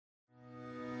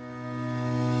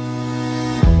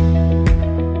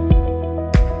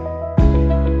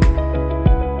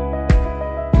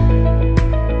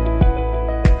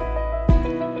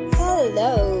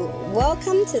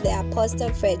to the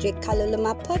Apostle Frederick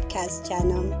Kaluluma podcast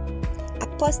channel.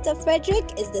 Apostle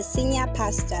Frederick is the senior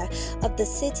pastor of the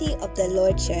City of the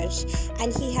Lord Church,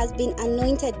 and he has been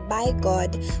anointed by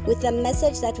God with a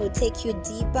message that will take you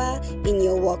deeper in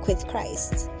your walk with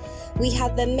Christ. We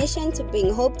have the mission to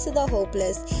bring hope to the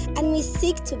hopeless, and we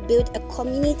seek to build a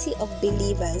community of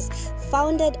believers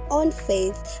founded on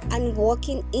faith and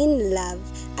walking in love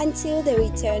until the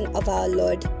return of our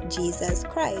Lord Jesus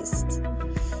Christ.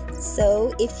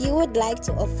 So, if you would like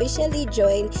to officially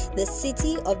join the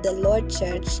City of the Lord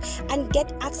Church and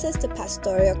get access to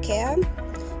pastoral care,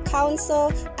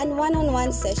 counsel, and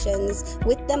one-on-one sessions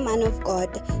with the man of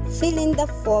God, fill in the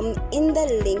form in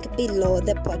the link below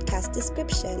the podcast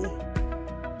description.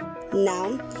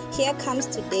 Now, here comes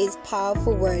today's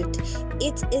powerful word.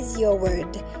 It is your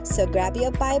word. So grab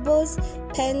your Bibles,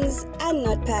 pens, and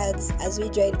notepads as we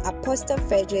join Apostle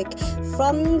Frederick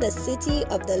from the City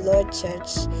of the Lord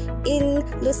Church in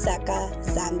Lusaka,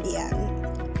 Zambia.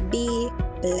 Be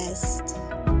blessed.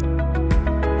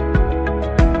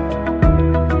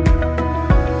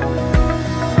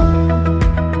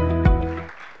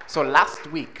 So last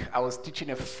week, I was teaching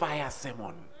a fire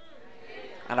sermon.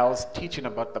 And I was teaching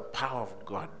about the power of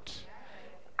God.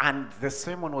 And the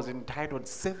sermon was entitled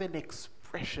 7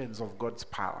 Expressions of God's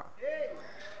Power.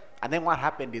 And then what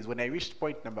happened is when I reached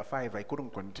point number 5, I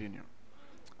couldn't continue.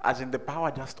 As in the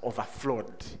power just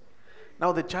overflowed.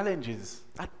 Now the challenge is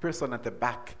that person at the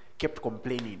back kept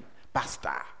complaining,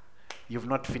 Pastor, you've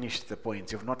not finished the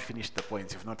points, you've not finished the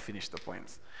points, you've not finished the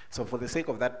points. So for the sake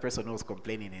of that person who was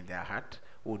complaining in their heart,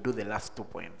 we'll do the last 2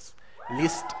 points.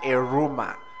 List a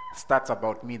rumor starts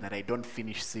about me that I don't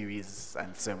finish series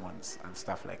and sermons and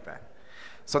stuff like that.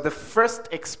 So the first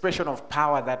expression of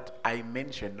power that I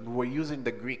mentioned, we're using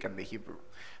the Greek and the Hebrew.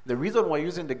 The reason we're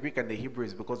using the Greek and the Hebrew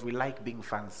is because we like being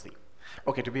fancy.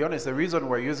 Okay, to be honest, the reason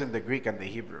we're using the Greek and the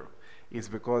Hebrew is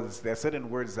because there are certain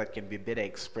words that can be better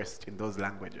expressed in those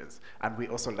languages, and we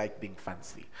also like being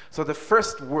fancy. So the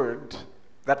first word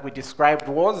that we described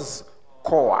was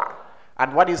koa.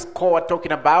 And what is koa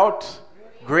talking about?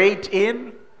 Great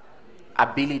in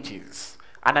abilities.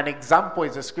 And an example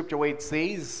is a scripture where it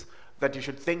says that you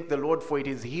should thank the Lord, for it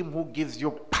is him who gives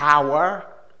you power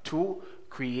to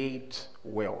create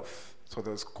wealth. So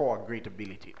there's core, great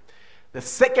ability. The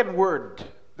second word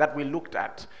that we looked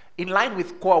at, in line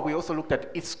with core, we also looked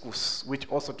at iskus, which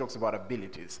also talks about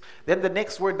abilities. Then the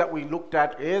next word that we looked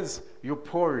at is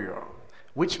euporio,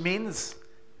 which means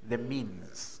the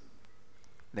means.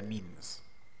 The means.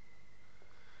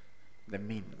 The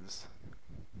means.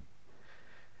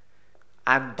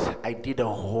 And I did a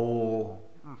whole,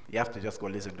 you have to just go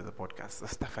listen to the podcast, the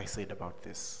stuff I said about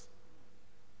this.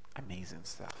 Amazing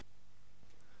stuff.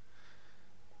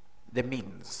 The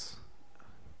means.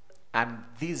 And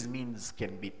these means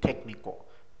can be technical,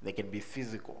 they can be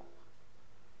physical,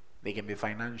 they can be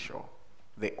financial.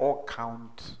 They all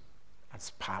count as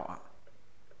power.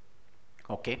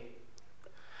 Okay?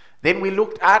 Then we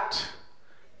looked at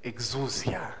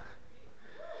exousia.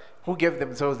 Who gave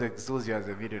themselves exousia as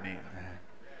a middle name?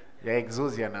 Yeah,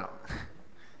 exousia now.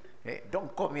 Hey,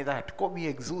 don't call me that. Call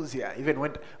me exousia. Even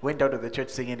went out of the church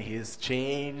singing, he's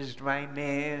changed my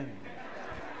name.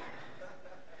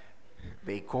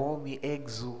 They call me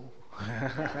exu.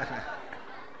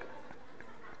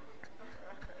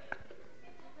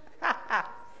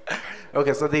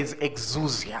 Okay, so there's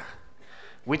exousia,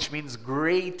 which means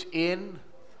great in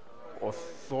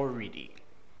authority.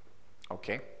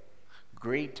 Okay?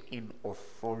 Great in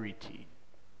authority.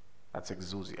 That's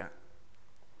exousia.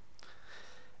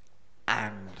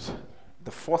 And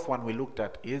the fourth one we looked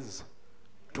at is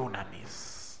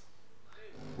dunamis,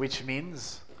 which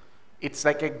means it's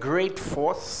like a great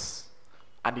force,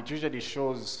 and it usually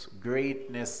shows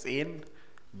greatness in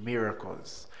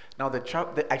miracles. Now,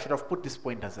 I should have put this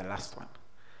point as the last one,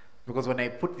 because when I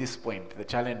put this point, the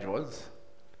challenge was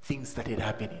things started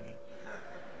happening.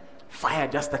 Fire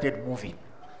just started moving.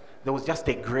 There was just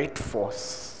a great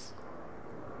force.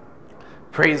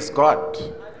 Praise God.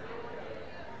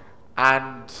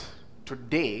 And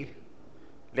today,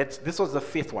 this was the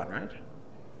 5th one, right?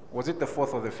 Was it the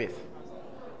 4th or the 5th?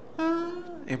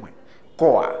 Anyway,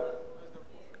 koa.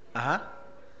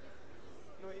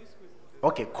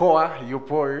 Okay, koa,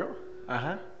 euporio.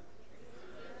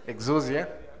 Exousia,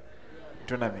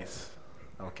 dunamis.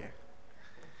 Okay.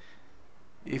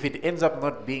 If it ends up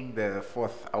not being the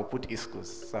 4th, I'll put iskus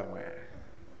somewhere.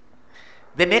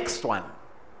 The next one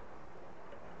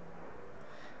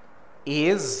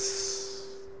is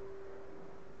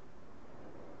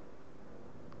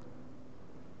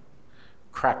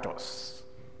kratos.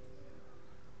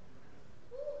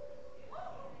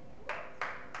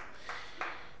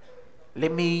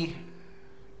 Let me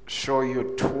show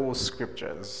you two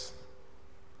scriptures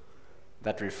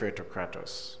that refer to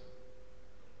Kratos.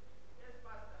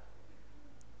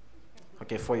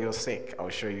 Okay, for your sake, I'll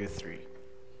show you three.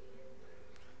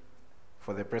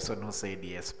 For the person who said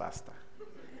yes, Pastor.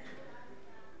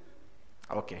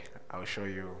 Okay, I'll show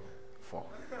you four.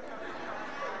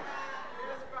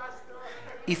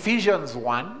 Ephesians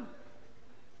 1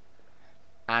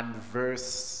 and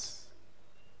verse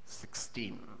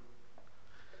 16.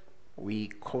 We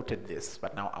quoted this,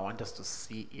 but now I want us to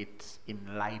see it in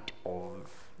light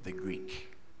of the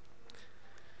Greek.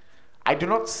 I do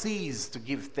not cease to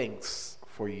give thanks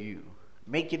for you,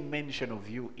 making mention of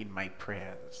you in my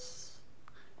prayers.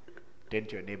 Turn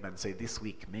to your neighbor and say, this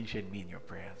week, mention me in your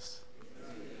prayers.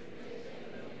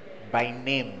 By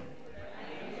name.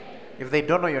 If they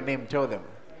don't know your name, tell them.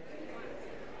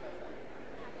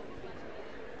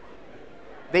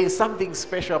 There is something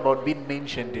special about being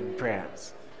mentioned in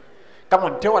prayers. Come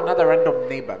on, tell another random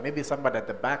neighbor, maybe somebody at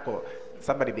the back or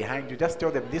somebody behind you, just tell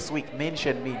them, this week,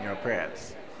 mention me in your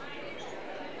prayers.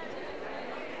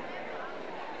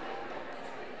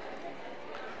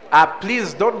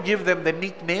 Please don't give them the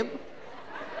nickname.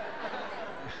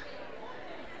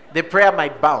 The prayer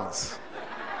might bounce.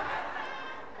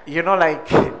 You know, like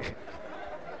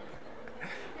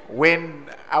when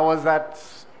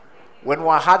we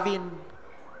were having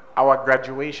our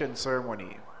graduation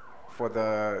ceremony for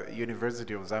the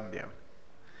University of Zambia,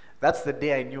 that's the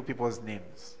day I knew people's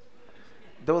names.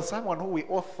 There was someone who we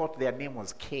all thought their name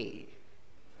was K.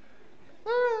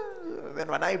 Then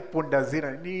when I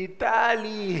pundazina,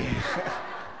 Nitali.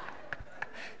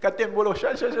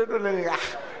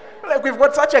 Like we've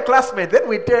got such a classmate, then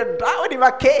we turned,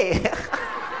 K.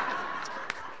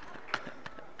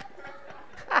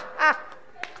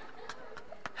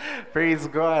 Praise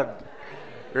God.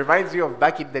 Reminds you of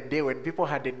back in the day when people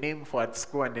had a name for at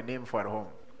school and a name for at home.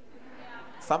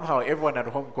 Somehow everyone at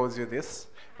home calls you this,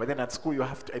 but then at school you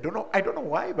have to, I don't know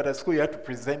why, but at school you have to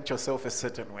present yourself a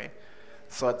certain way.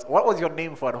 So what was your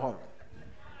name for at home?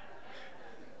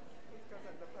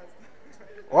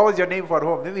 What was your name for at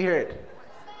home? Let me hear it.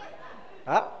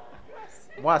 Huh?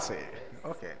 Mwase.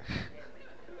 Okay.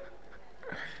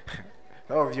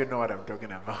 Some of you know what I'm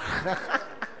talking about.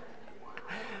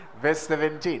 Verse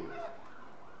 17.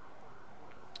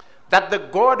 That the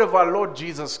God of our Lord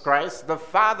Jesus Christ, the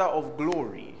Father of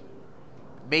glory,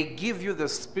 may give you the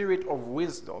spirit of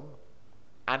wisdom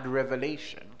and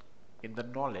revelation in the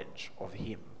knowledge of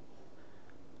him.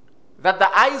 That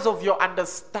the eyes of your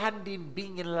understanding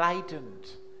being enlightened,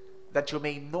 that you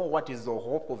may know what is the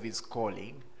hope of his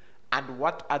calling, and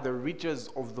what are the riches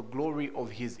of the glory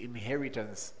of his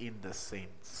inheritance in the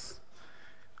saints.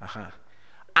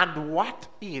 And what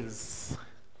is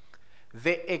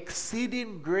the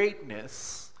exceeding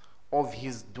greatness of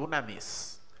his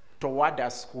dunamis toward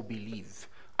us who believe,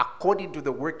 according to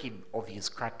the working of his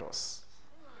Kratos.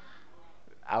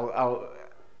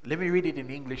 Let me read it in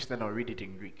English, then I'll read it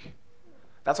in Greek.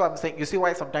 That's what I'm saying. You see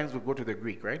why sometimes we go to the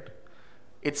Greek, right?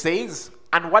 It says,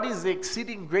 and what is the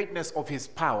exceeding greatness of his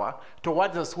power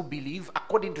towards us who believe,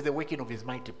 according to the working of his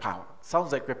mighty power.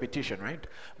 Sounds like repetition, right?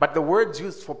 But the words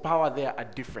used for power there are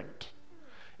different.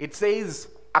 It says,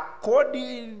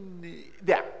 according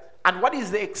there, and what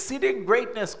is the exceeding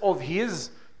greatness of his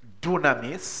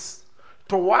dunamis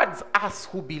towards us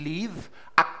who believe,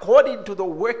 according to the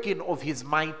working of his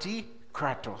mighty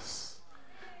Kratos.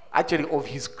 Actually, of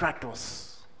his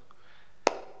Kratos.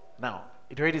 Now,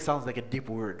 it already sounds like a deep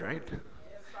word, right?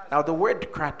 Now, the word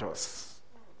Kratos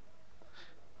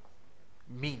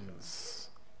means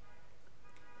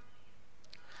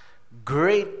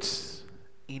great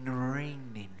in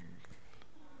reigning.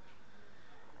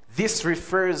 This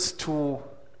refers to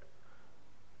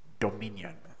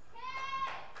dominion.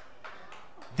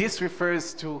 This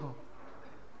refers to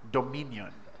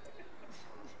dominion.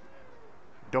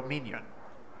 Dominion.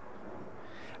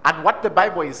 And what the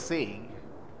Bible is saying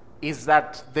is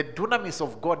that the dunamis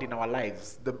of God in our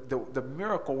lives, the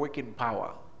miracle working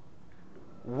power,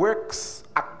 works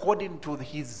according to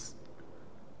his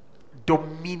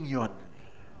dominion.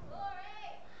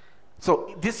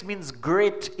 So this means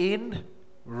great in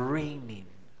reigning.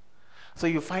 So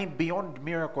you find beyond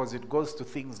miracles, it goes to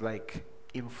things like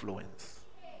influence.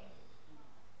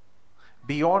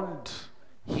 Beyond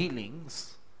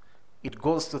healings, it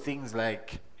goes to things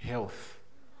like health.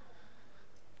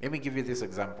 Let me give you this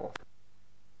example.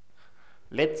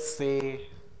 Let's say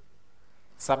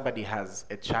somebody has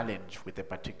a challenge with a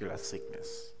particular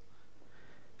sickness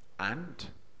and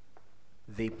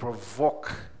they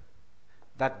provoke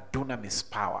that dunamis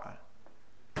power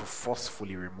to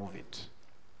forcefully remove it.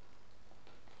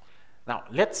 Now,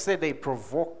 let's say they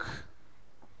provoke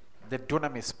the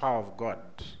dunamis power of God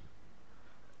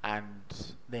and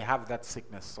they have that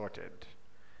sickness sorted.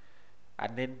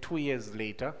 And then 2 years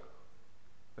later,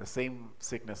 the same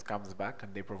sickness comes back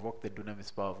and they provoke the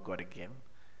dunamis power of God again.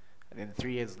 And then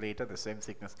 3 years later, the same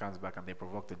sickness comes back and they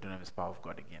provoke the dunamis power of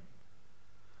God again.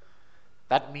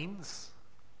 That means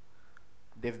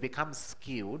they've become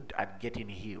skilled at getting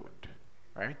healed,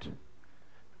 right?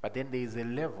 But then there is a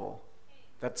level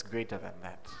that's greater than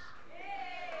that.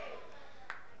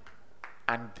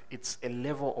 And it's a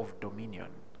level of dominion.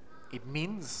 It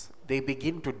means they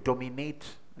begin to dominate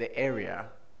the area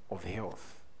of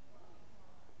health.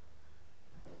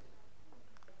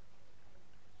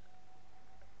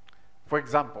 For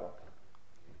example,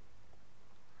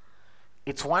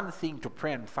 it's one thing to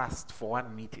pray and fast for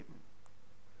one meeting,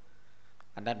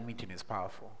 and that meeting is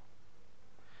powerful.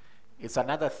 It's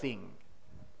another thing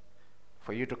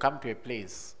for you to come to a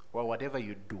place where whatever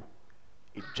you do,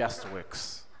 it just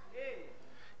works.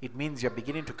 It means you're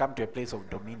beginning to come to a place of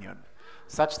dominion,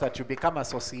 such that you become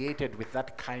associated with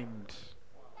that kind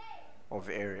of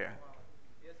area.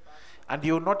 And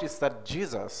you'll notice that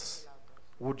Jesus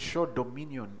would show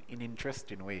dominion in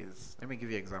interesting ways. Let me give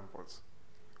you examples.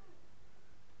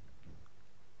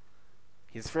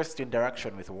 His first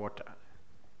interaction with water,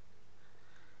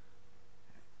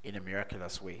 in a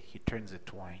miraculous way, he turns it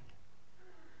to wine.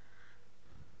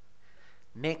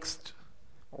 Next,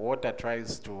 water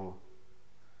tries to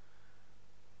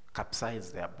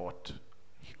capsize their boat.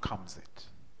 He calms it.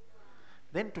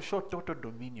 Then to show total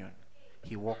dominion,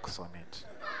 he walks on it.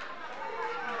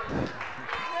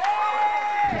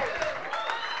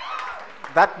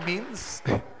 That means,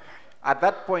 at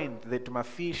that point, the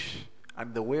fish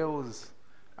and the whales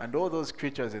and all those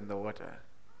creatures in the water.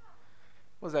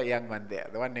 Who's that young man there?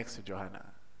 The one next to Johanna.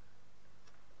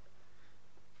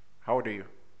 How old are you?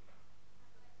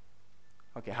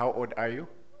 Okay, how old are you?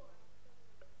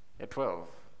 You're 12.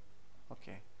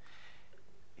 Okay.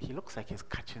 He looks like he's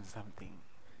catching something.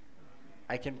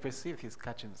 I can perceive he's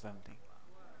catching something.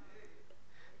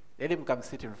 Let him come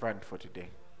sit in front for today.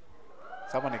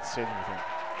 Someone exchange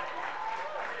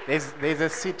with him. There's a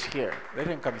seat here. Let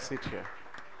him come sit here.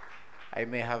 I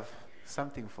may have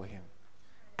something for him.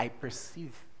 I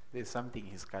perceive there's something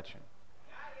he's catching.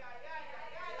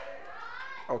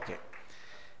 Okay.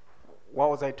 What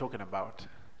was I talking about?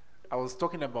 I was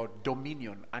talking about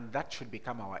dominion, and that should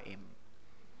become our aim.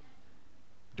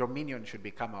 Dominion should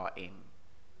become our aim.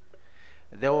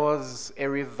 There was a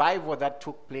revival that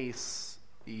took place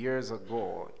years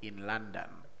ago in London,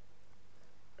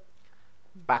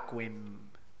 back when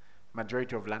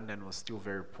majority of London was still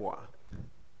very poor.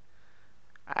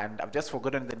 And I've just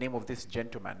forgotten the name of this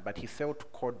gentleman, but he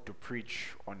felt called to preach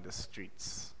on the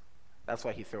streets. That's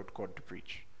why he felt called to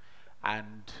preach.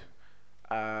 And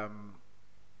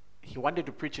he wanted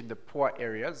to preach in the poor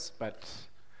areas, but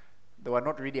they were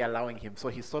not really allowing him, so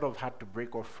he sort of had to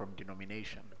break off from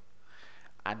denomination.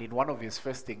 And in one of his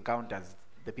first encounters,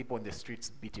 the people on the streets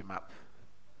beat him up.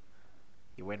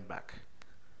 He went back.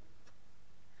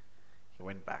 He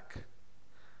went back.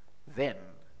 Then,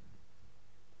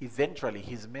 eventually,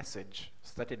 his message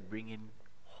started bringing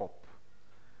hope,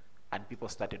 and people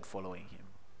started following him.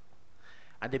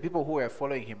 And the people who were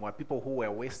following him were people who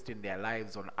were wasting their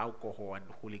lives on alcohol and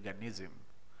hooliganism.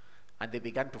 And they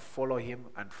began to follow him,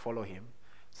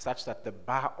 such that the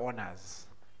bar owners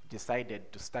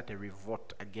decided to start a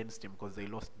revolt against him because they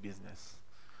lost business.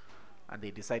 And they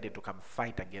decided to come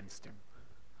fight against him.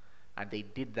 And they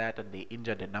did that, and they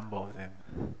injured a number of them.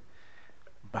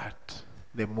 But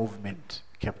the movement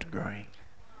kept growing.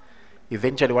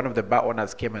 Eventually, one of the bar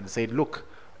owners came and said, look,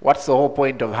 what's the whole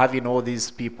point of having all these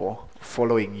people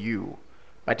following you?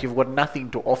 But you've got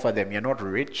nothing to offer them. You're not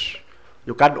rich.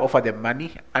 You can't offer them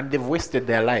money, and they've wasted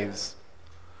their lives.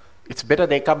 It's better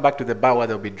they come back to the bar where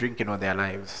they'll be drinking all their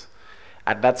lives.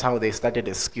 And that's how they started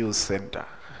a skills center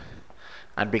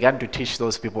and began to teach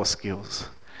those people skills.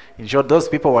 In short, those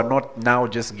people were not now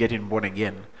just getting born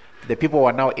again. The people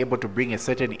were now able to bring a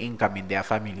certain income in their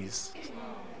families.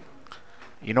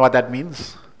 You know what that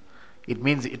means? It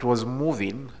means it was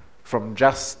moving from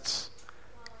just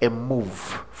a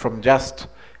move, from just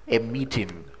a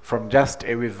meeting, from just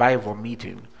a revival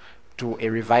meeting to a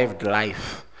revived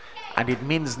life. And it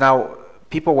means now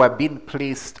people were being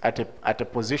placed at a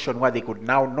position where they could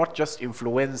now not just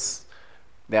influence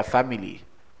their family,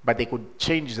 but they could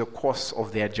change the course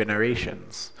of their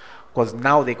generations. Because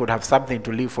now they could have something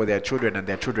to leave for their children and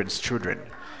their children's children.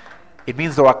 It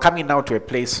means they were coming now to a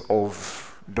place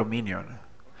of dominion.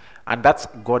 And that's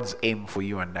God's aim for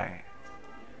you and I.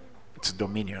 It's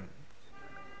dominion.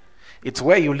 It's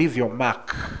where you leave your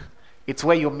mark It's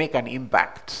where you make an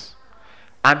impact.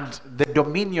 And the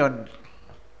dominion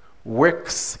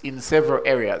works in several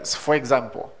areas. For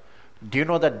example, do you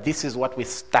know that this is what we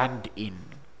stand in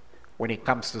when it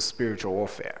comes to spiritual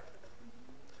warfare?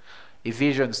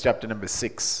 Ephesians chapter number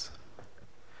 6.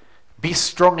 Be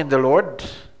strong in the Lord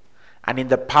and in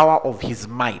the power of his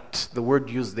might. The word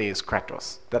used there is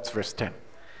kratos. That's verse 10.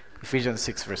 Ephesians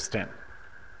 6 verse 10.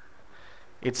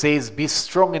 It says, be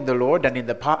strong in the Lord and in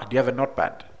the power. Do you have a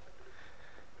notepad?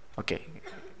 Okay.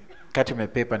 Cut him a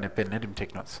paper and a pen. Let him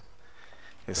take notes.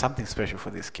 There's something special for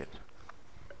this kid.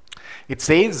 It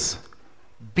says,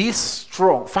 be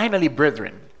strong. Finally,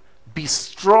 brethren, be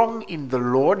strong in the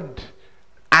Lord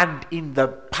and in the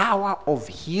power of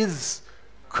his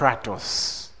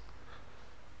kratos.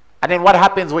 And then what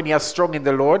happens when you are strong in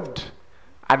the Lord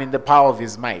and in the power of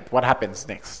his might? What happens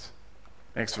next?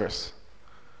 Next verse.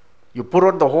 You put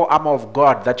on the whole armor of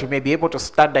God that you may be able to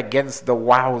stand against the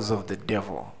wiles of the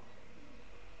devil.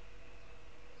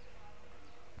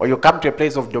 Or you come to a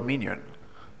place of dominion.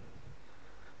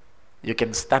 You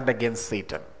can stand against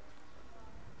Satan.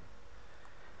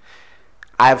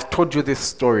 I've told you this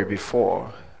story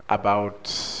before about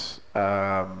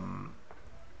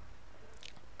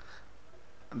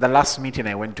the last meeting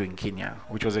I went to in Kenya,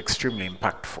 which was extremely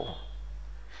impactful.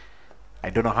 I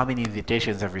don't know how many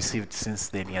invitations I've received since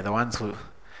then. You're the ones who,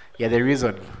 you're the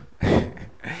reason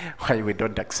why we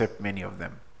don't accept many of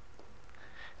them.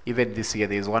 Even this year,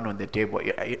 there's one on the table.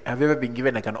 Have you ever been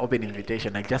given like an open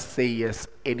invitation? I just say yes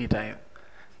anytime.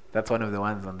 That's one of the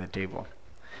ones on the table.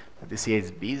 But this year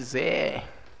is busy.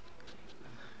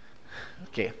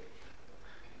 Okay.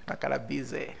 Makala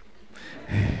busy.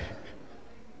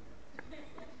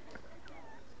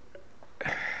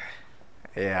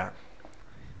 Yeah.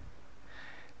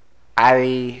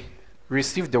 I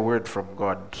received a word from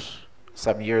God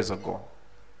some years ago.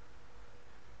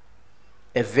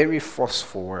 A very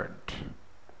forceful word.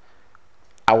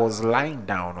 I was lying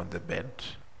down on the bed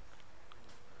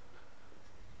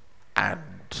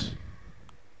and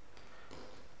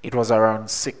it was around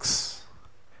 6.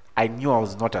 I knew I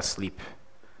was not asleep.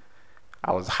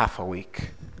 I was half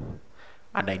awake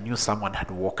and I knew someone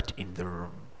had walked in the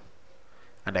room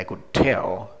and I could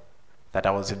tell that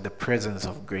I was in the presence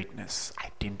of greatness.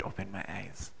 I didn't open my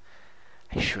eyes.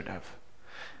 I should have.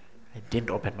 I didn't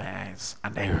open my eyes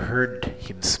and I heard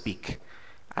him speak.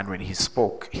 And when he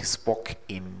spoke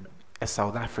in a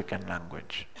South African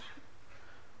language,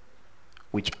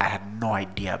 which I had no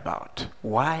idea about.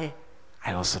 Why?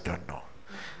 I also don't know.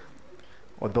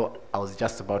 Although I was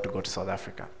just about to go to South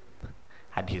Africa.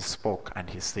 And he spoke and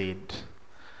he said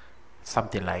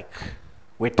something like,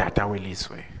 Wetata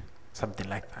Weliswe, something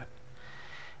like that.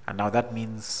 And now that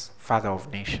means Father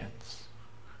of Nations.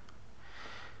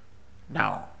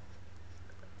 Now,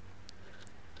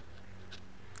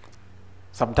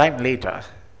 sometime later,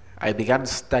 I began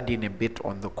studying a bit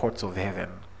on the courts of heaven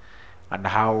and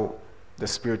how the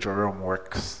spiritual realm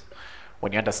works.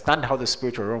 When you understand how the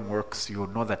spiritual realm works, you will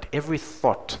know that every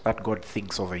thought that God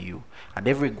thinks over you and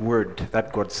every word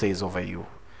that God says over you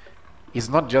is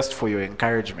not just for your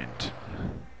encouragement.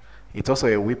 It's also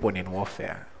a weapon in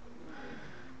warfare.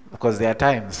 Because there are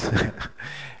times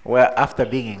where after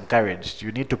being encouraged,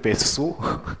 you need to pursue,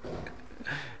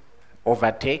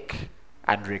 overtake,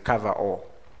 and recover all.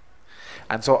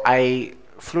 And so I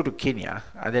flew to Kenya,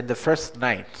 and then the first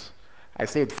night, I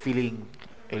stayed feeling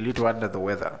a little under the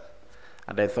weather.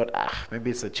 And I thought,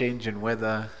 maybe it's a change in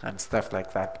weather and stuff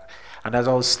like that. And as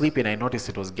I was sleeping, I noticed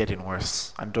it was getting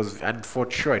worse. And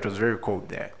for sure, it was very cold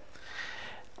there.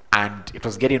 And it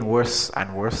was getting worse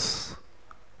and worse.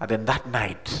 And then that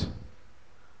night,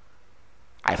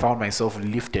 I found myself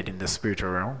lifted in the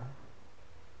spiritual realm.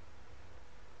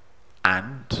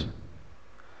 And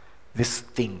this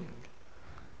thing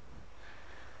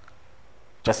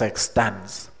just like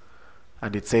stands.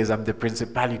 And it says, I'm the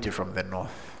principality from the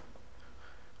north.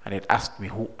 And it asked me,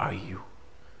 who are you?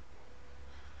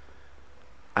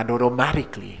 And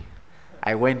automatically,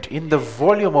 I went, in the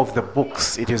volume of the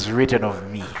books, it is written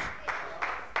of me.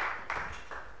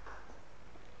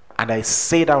 And I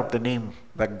said out the name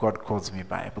that God calls me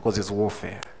by, because it's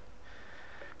warfare.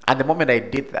 And the moment I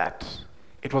did that,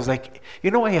 it was like,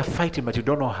 you know when you're fighting but you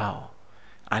don't know how.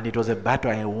 And it was a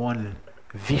battle I won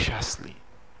viciously.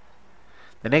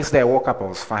 The next day I woke up, I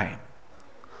was fine.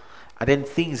 And then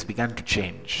things began to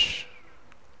change.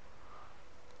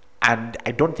 And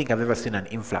I don't think I've ever seen an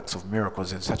influx of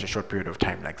miracles in such a short period of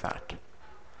time like that.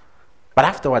 But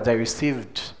afterwards I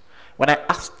received, when I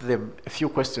asked them a few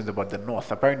questions about the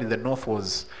north, apparently the north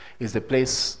is the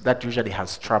place that usually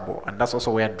has trouble, and that's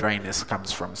also where dryness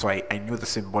comes from. So I knew the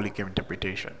symbolic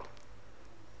interpretation.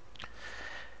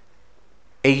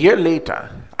 A year later,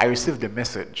 I received a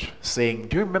message saying,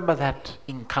 "Do you remember that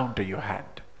encounter you had?"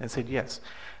 I said, "Yes."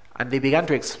 And they began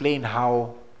to explain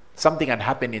how something had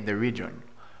happened in the region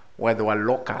where there were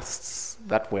locusts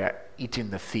that were eating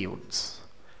the fields,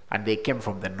 and they came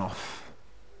from the north.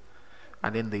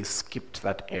 And then they skipped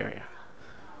that area.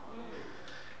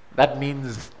 That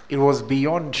means it was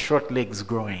beyond short legs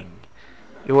growing.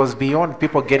 It was beyond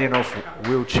people getting off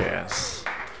wheelchairs.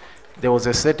 There was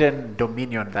a certain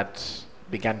dominion that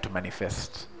began to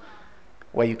manifest,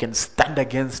 where you can stand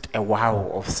against a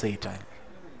wow of Satan.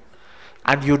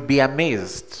 And you'd be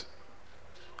amazed.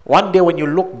 One day when you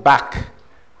look back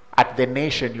at the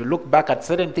nation, you look back at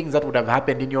certain things that would have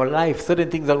happened in your life,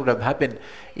 certain things that would have happened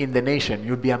in the nation,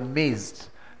 you'd be amazed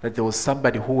that there was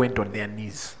somebody who went on their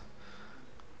knees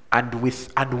and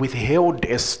withheld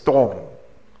a storm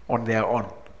on their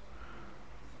own.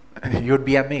 You'd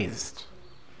be amazed.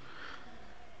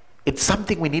 It's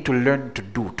something we need to learn to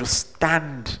do, to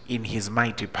stand in his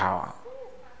mighty power.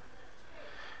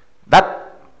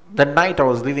 The night I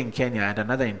was leaving Kenya, I had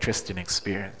another interesting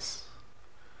experience.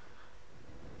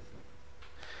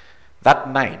 That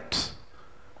night,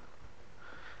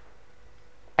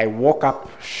 I woke up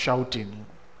shouting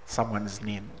someone's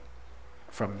name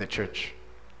from the church.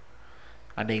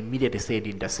 And I immediately said,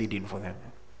 interceding for them.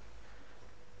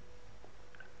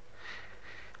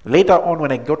 Later on,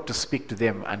 when I got to speak to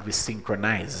them and we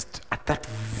synchronized, at that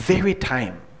very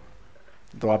time,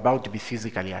 they were about to be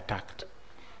physically attacked.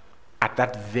 At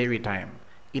that very time,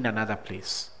 in another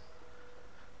place.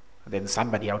 Then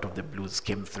somebody out of the blues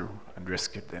came through and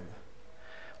rescued them.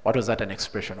 What was that an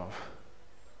expression of?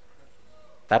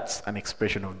 That's an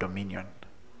expression of dominion.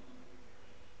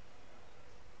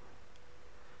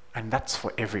 And that's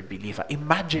for every believer.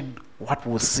 Imagine what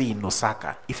we'll see in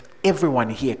Lusaka if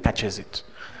everyone here catches it.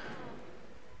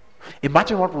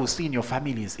 Imagine what we'll see in your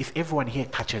families if everyone here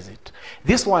catches it.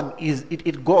 This one is,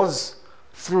 it goes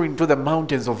through into the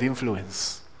mountains of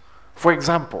influence. For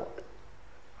example,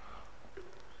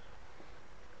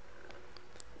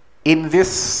 in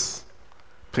this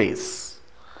place,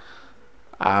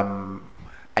 I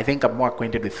think I'm more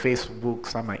acquainted with Facebook,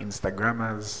 some are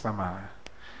Instagrammers, some are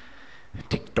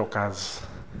TikTokers,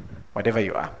 whatever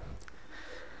you are.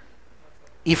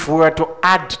 If we were to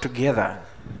add together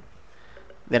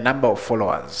the number of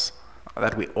followers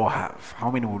that we all have, how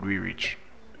many would we reach?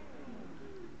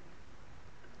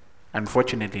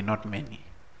 Unfortunately, not many.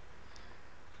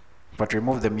 But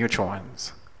remove the mutual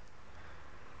ones.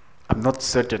 I'm not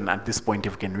certain at this point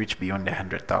if we can reach beyond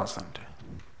 100,000.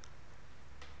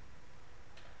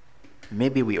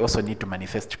 Maybe we also need to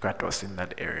manifest Kratos in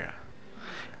that area.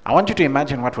 I want you to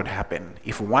imagine what would happen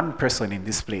if one person in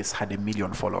this place had 1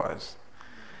 million followers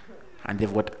and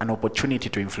they've got an opportunity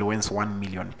to influence 1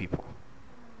 million people.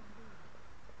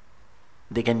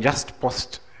 They can just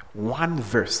post one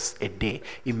verse a day.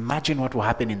 Imagine what will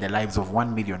happen in the lives of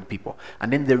 1 million people.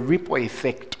 And then the ripple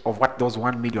effect of what those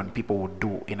 1 million people would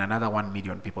do in another 1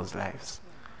 million people's lives.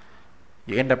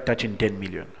 You end up touching 10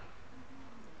 million.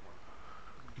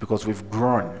 Because we've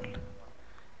grown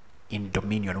in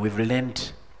dominion. We've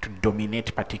learned to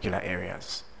dominate particular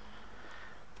areas.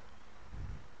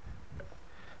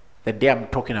 The day I'm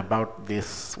talking about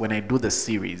this, when I do the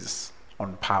series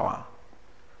on power,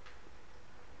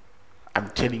 I'm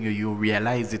telling you, you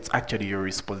realize it's actually your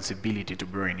responsibility to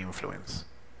grow in influence.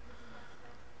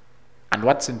 And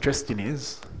what's interesting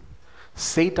is,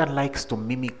 Satan likes to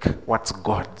mimic what's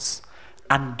God's.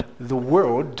 And the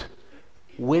world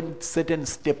went certain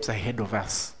steps ahead of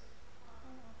us.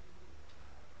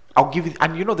 I'll give you,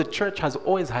 and you know, the church has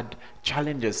always had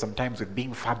challenges sometimes with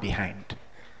being far behind.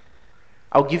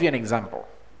 I'll give you an example.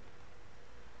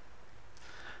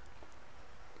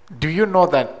 Do you know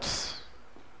that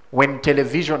when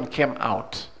television came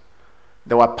out,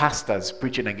 there were pastors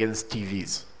preaching against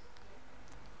TVs?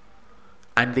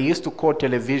 And they used to call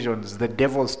televisions the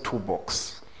devil's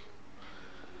toolbox.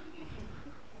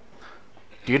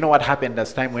 Do you know what happened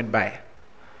as time went by?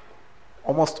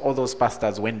 Almost all those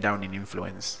pastors went down in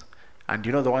influence. And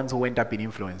you know the ones who went up in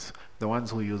influence? The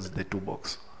ones who used the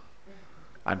toolbox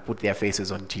and put their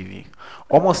faces on TV.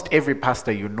 Almost every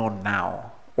pastor you know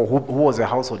now, or who was a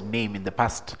household name in the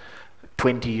past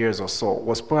 20 years or so,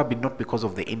 was probably not because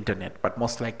of the internet, but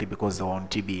most likely because they were on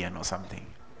TBN or something.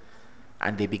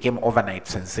 And they became overnight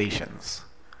sensations.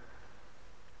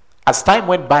 As time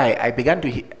went by,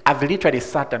 I've literally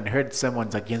sat and heard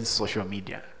sermons against social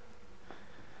media.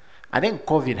 And then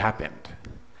COVID happened.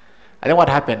 And then what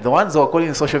happened? The ones who are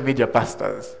calling social media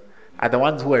pastors are the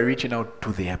ones who are reaching out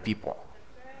to their people.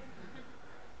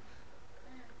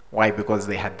 Why? Because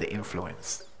they had the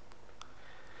influence.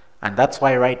 And that's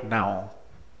why right now,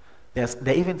 There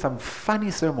are even some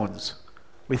funny sermons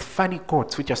with funny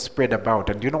quotes which are spread about.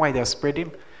 And do you know why they're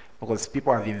spreading? Because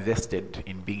people have invested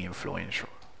in being influential.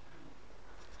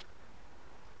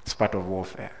 It's part of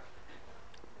warfare.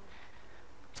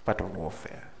 It's part of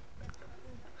warfare.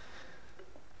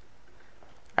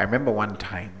 I remember one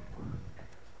time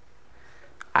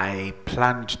I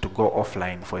planned to go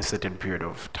offline for a certain period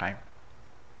of time.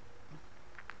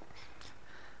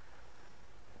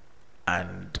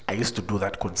 And I used to do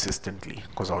that consistently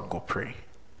because I would go pray.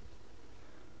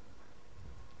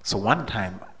 So one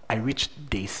time I reached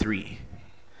day 3.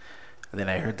 And then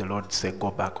I heard the Lord say,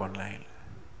 go back online.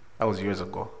 That was years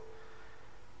ago.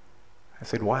 I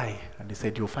said, why? And he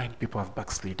said, you'll find people have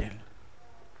backslidden.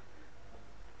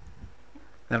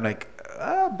 And I'm like,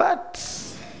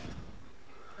 but,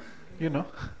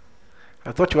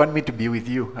 I thought you want me to be with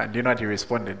you. And you know what he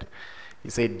responded? He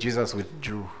said, Jesus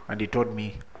withdrew. And he told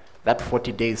me, that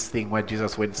 40 days thing where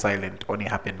Jesus went silent only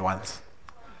happened once.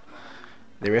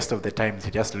 The rest of the times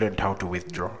he just learned how to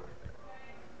withdraw.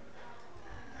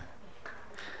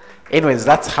 Anyways,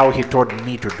 that's how he told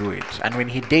me to do it. And when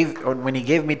he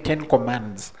gave me 10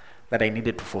 commands that I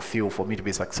needed to fulfill for me to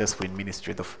be successful in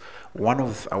ministry, I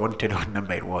won't tell you what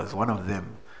number it was. One of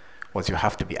them was you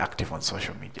have to be active on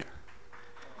social media.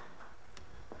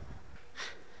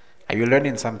 Are you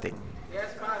learning something?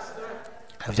 Yes, Pastor.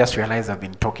 I've just realized I've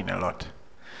been talking a lot.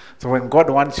 So when God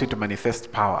wants you to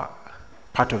manifest power,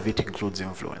 part of it includes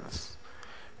influence.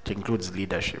 It includes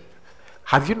leadership.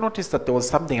 Have you noticed that there was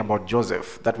something about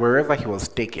Joseph, that wherever he was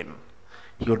taken,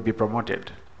 he would be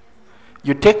promoted?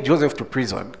 You take Joseph to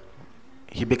prison,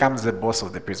 he becomes the boss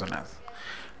of the prisoners.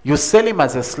 You sell him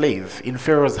as a slave in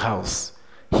Pharaoh's house,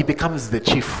 he becomes the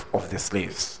chief of the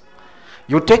slaves.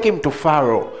 You take him to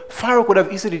Pharaoh, Pharaoh could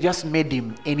have easily just made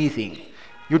him anything.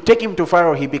 You take him to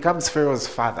Pharaoh, he becomes Pharaoh's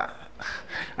father.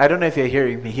 I don't know if you're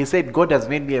hearing me. He said, God has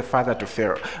made me a father to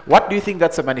Pharaoh. What do you think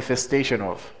that's a manifestation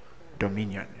of?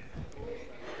 Dominion.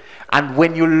 And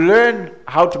when you learn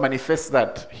how to manifest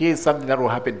that, here's something that will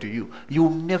happen to you. You'll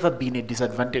never be in a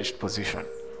disadvantaged position.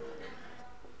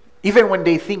 Even when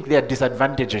they think they're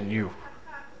disadvantaging you,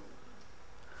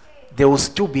 there will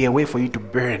still be a way for you to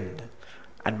burn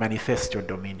and manifest your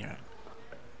dominion.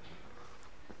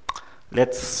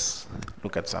 Let's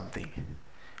look at something.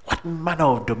 What manner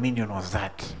of dominion was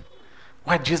that?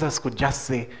 Why Jesus could just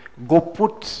say, go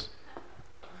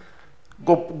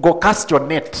cast your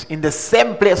net in the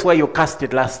same place where you cast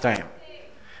it last time.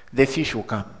 The fish will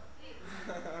come.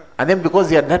 And then because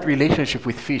he had that relationship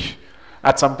with fish,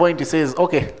 at some point he says,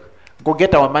 okay, go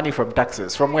get our money from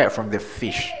taxes. From where? From the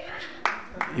fish.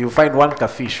 You find one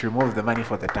fish, remove the money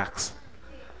for the tax.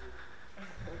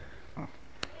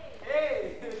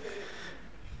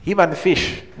 Him and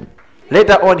fish.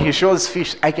 Later on, he shows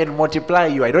fish, I can multiply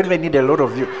you. I don't even need a lot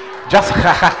of you. Just,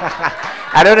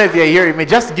 I don't know if you're hearing me.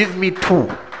 Just give me 2.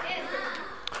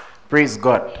 Praise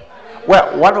God.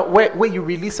 Well, where you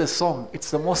release a song, it's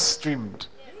the most streamed.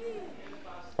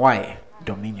 Why?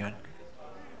 Dominion.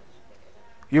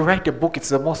 You write a book, it's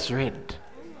the most read.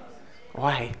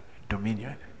 Why?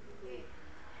 Dominion.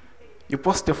 You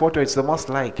post a photo, it's the most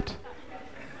liked.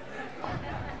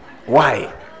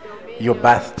 Why? You're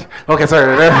bathed. Okay, sorry.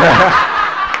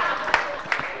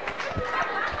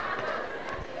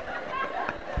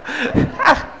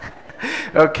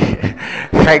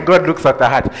 Okay. God looks at the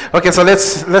heart. Okay, so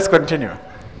let's continue.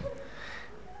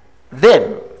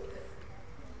 Then,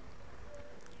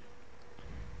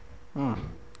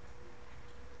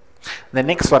 the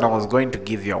next one I was going to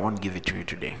give you, I won't give it to you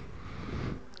today.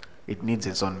 It needs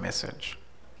its own message.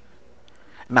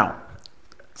 Now,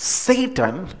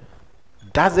 Satan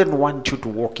doesn't want you to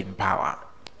walk in power.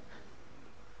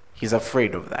 He's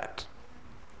afraid of that.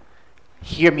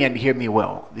 Hear me and hear me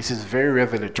well. This is very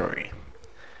revelatory.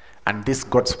 And this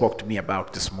God spoke to me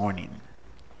about this morning.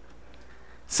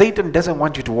 Satan doesn't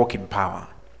want you to walk in power.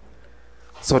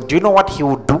 So do you know what he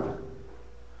would do?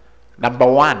 Number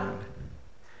 1,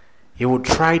 he would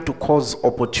try to cause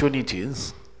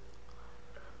opportunities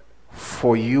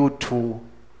for you to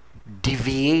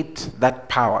deviate that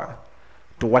power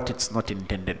to what it's not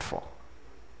intended for.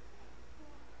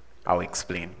 I'll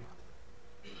explain.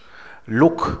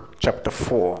 Luke chapter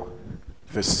 4,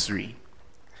 verse 3.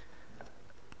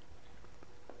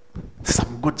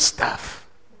 Some good stuff.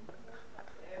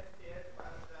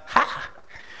 Ha!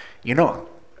 You know,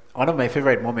 one of my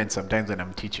favorite moments sometimes when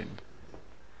I'm teaching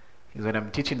is when I'm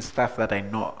teaching stuff that I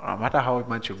know, no matter how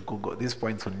much you Google, these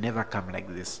points will never come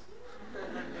like this.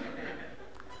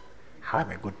 How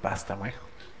am I a good pastor, man?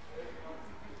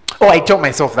 Oh, I tell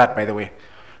myself that, by the way.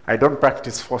 I don't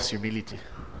practice false humility.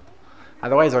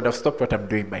 Otherwise, I would have stopped what I'm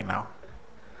doing by now.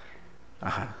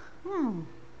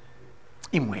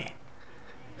 Imwe.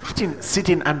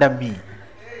 Sitting under me.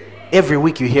 Every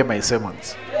week you hear my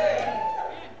sermons.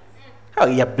 Oh,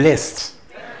 you're blessed.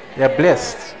 You're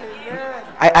blessed.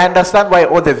 I understand why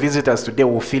all the visitors today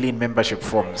will fill in membership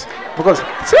forms. Because,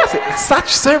 seriously, such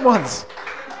sermons.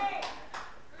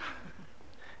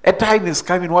 A time is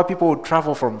coming where people will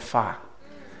travel from far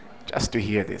just to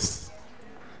hear this.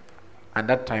 And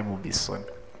that time will be soon.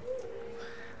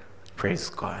 Praise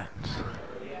God.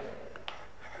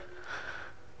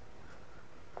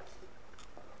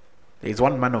 There is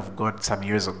one man of God some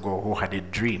years ago who had a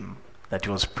dream that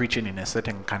he was preaching in a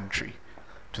certain country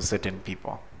to certain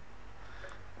people.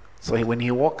 So when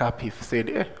he woke up, he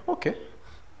said, okay,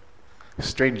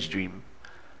 strange dream.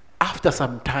 After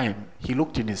some time, he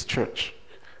looked in his church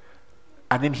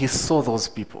and then he saw those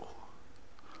people.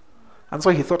 And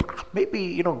so he thought,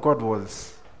 maybe, God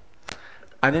was.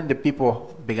 And then the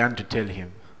people began to tell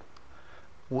him,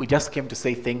 we just came to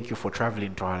say thank you for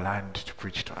traveling to our land to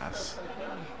preach to us.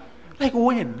 Like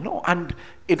when? No. And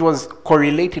it was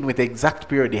correlating with the exact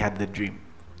period he had the dream.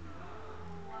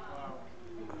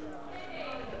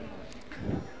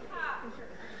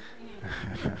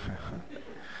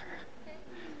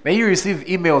 May you receive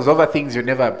emails over things you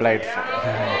never applied for.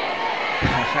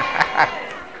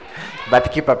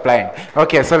 But keep applying.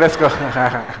 Okay, so let's go.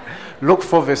 Luke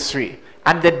 4 verse 3.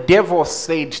 And the devil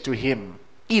said to him,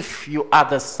 if you are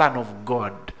the Son of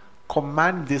God,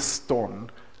 command this stone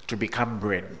to become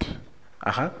bread.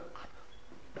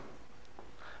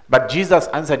 But Jesus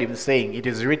answered him, saying, it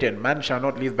is written, man shall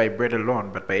not live by bread alone,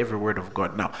 but by every word of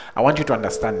God. Now, I want you to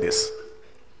understand this.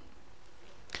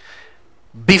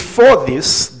 Before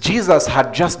this, Jesus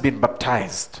had just been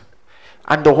baptized.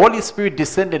 And the Holy Spirit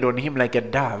descended on him like a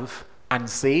dove and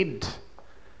said,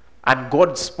 and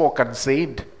God spoke and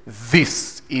said,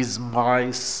 this is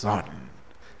my Son,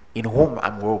 in whom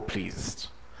I'm well pleased.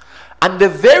 And the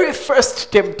very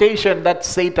first temptation that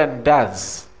Satan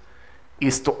does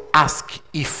is to ask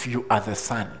if you are the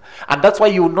Son. And that's why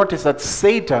you will notice that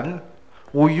Satan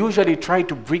will usually try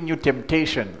to bring you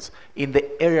temptations in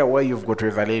the area where you've got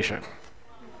revelation.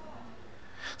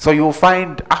 So you'll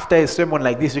find after a sermon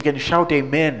like this, you can shout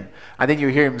amen, and then you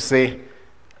hear him say,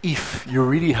 if you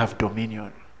really have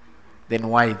dominion, then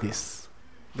why this?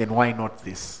 Then why not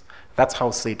this? That's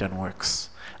how Satan works.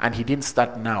 And he didn't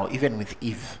start now, even with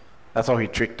Eve. That's how he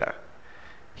tricked her.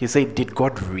 He said, did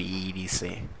God really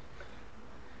say?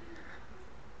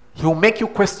 He'll make you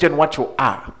question what you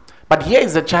are. But here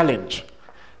is the challenge.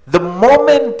 The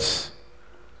moment,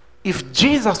 if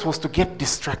Jesus was to get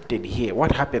distracted here,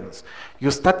 what happens?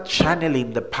 You start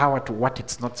channeling the power to what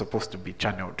it's not supposed to be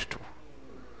channeled to.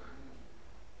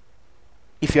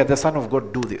 If you're the Son of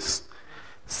God, do this.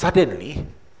 Suddenly,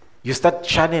 you start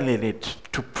channeling it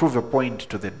to prove a point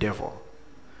to the devil.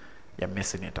 You're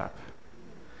messing it up.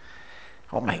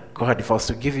 Oh my God, if I was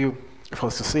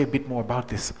to say a bit more about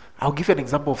this, I'll give you an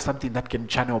example of something that can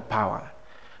channel power.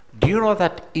 Do you know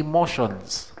that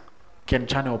emotions can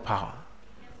channel power?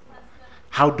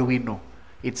 How do we know?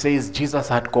 It says Jesus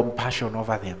had compassion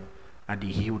over them and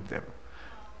he healed them.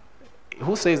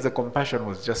 Who says the compassion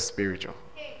was just spiritual?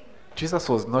 Jesus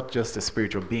was not just a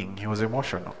spiritual being, he was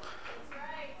emotional.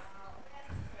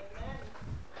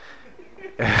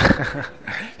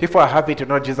 People are happy to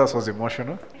know Jesus was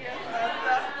emotional.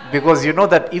 Because you know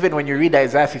that even when you read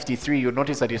Isaiah 53, you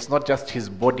notice that it's not just his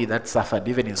body that suffered,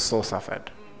 even his soul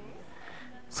suffered.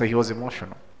 So he was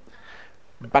emotional.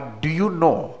 But do you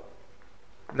know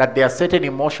that there are certain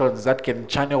emotions that can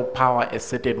channel power a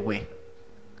certain way?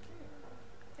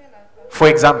 For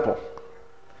example,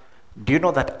 do you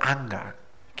know that anger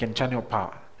can channel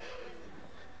power?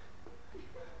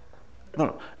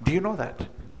 No. Do you know that?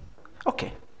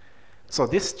 Okay. So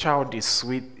this child is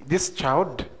sweet. This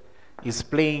child is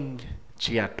playing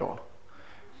chiato,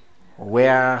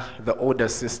 where the older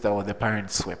sister or the parent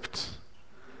swept.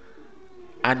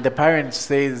 And the parent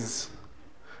says,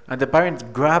 and the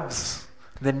parent grabs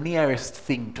the nearest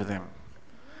thing to them.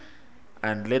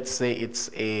 And let's say it's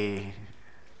a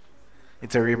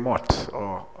remote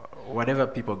or whatever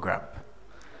people grab.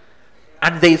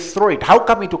 And they throw it. How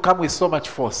come it will come with so much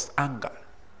force? Anger.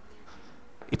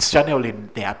 It's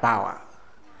channeling their power.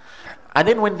 And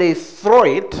then when they throw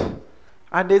it,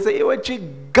 and they say, to a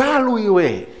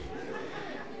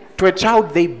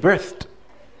child they birthed.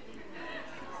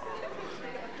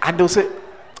 And they'll say,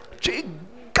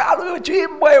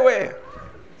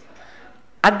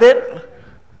 and then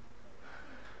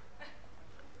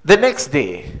the next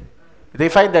day, they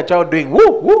find the child doing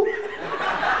woo, woo.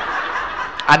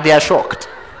 And they are shocked.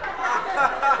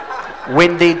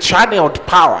 When they channeled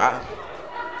power,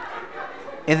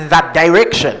 in that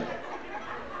direction.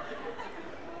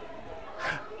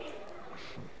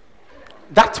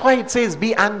 That's why it says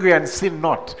be angry and sin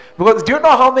not. Because do you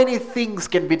know how many things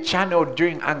can be channeled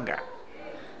during anger?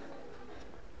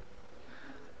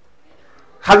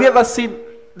 Have you ever seen,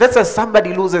 let's say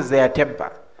somebody loses their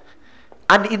temper.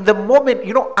 And in the moment,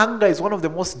 you know, anger is one of the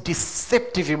most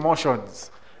deceptive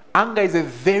emotions. Anger is a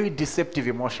very deceptive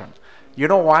emotion. You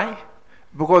know why?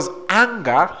 Because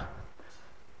anger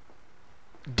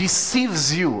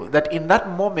deceives you that in that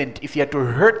moment, if you are to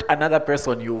hurt another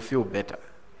person, you will feel better.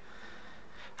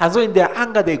 And so in their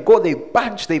anger, they go, they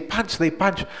punch.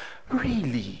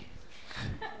 Really?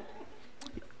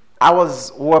 We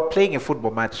were playing a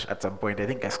football match at some point. I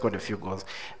think I scored a few goals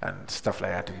and stuff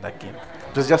like that in that game.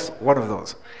 It was just one of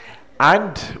those.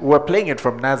 And we were playing it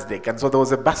from Nasdaq. And so there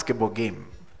was a basketball game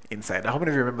inside. How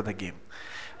many of you remember the game?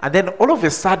 And then all of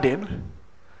a sudden,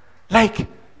 like,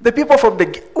 the people from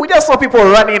we just saw people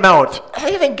running out. I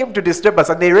even came to disturb us,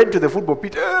 and they ran to the football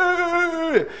pitch.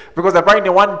 Because apparently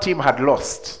one team had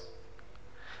lost.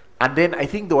 And then I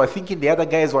think they were thinking the other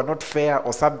guys were not fair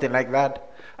or something like that.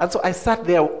 And so I sat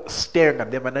there staring at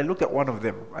them, and I looked at one of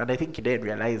them, and I think he didn't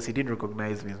realize, he didn't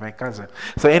recognize me as my cousin.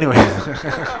 So anyway,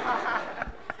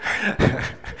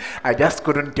 I just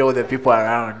couldn't tell the people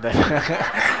around.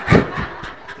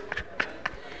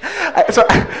 So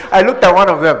I looked at one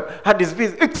of them, and he's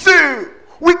busy. Exe,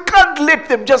 we can't let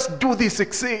them just do this,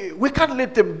 Exe. We can't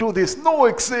let them do this. No,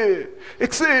 Exe.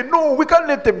 Exe, no, we can't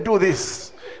let them do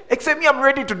this. Exe, me, I'm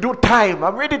ready to do time.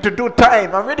 I'm ready to do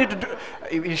time. I'm ready to do...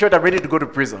 In short, I'm ready to go to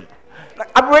prison.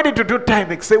 Like, I'm ready to do time,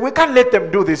 Exe. We can't let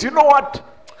them do this. You know what?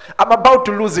 I'm about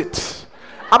to lose it.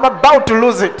 I'm about to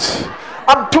lose it.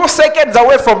 I'm 2 seconds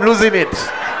away from losing it.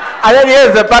 And then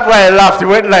here's the part where I laughed. He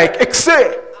went like,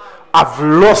 Exe, I've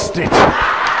lost it.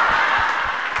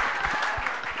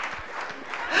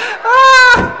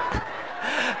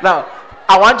 Now,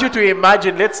 I want you to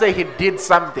imagine, let's say he did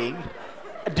something.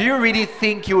 Do you really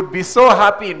think he would be so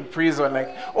happy in prison?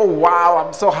 Like, oh wow,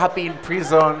 I'm so happy in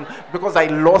prison because I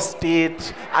lost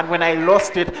it. And when I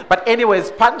lost it, but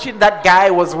anyways, punching that guy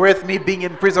was worth me being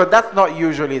in prison. That's not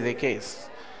usually the case.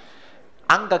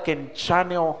 Anger can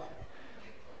channel.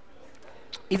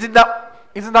 Isn't that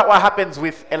what happens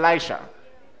with Elisha?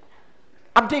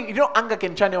 I'm telling you, anger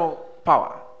can channel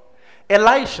power.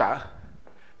 Elisha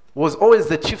was always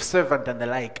the chief servant and the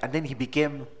like, and then he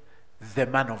became the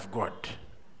man of God.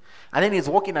 And then he's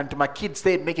walking, and to my kids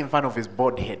stayed making fun of his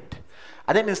bald head.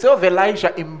 And then instead of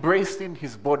Elisha embracing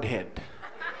his bald head,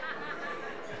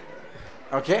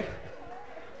 okay?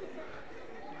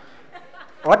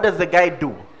 What does the guy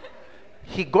do?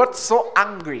 He got so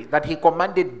angry that he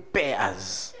commanded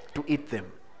bears to eat them.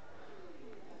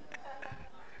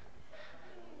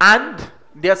 And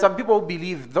there are some people who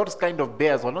believe those kind of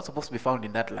bears were not supposed to be found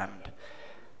in that land.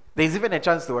 There's even a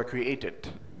chance they were created.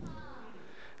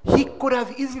 He could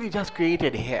have easily just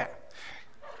created hair.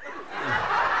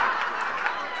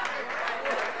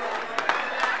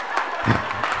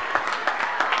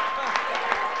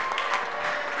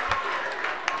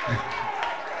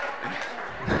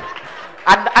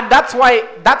 And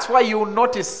that's why you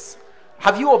notice,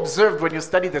 have you observed when you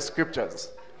study the scriptures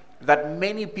that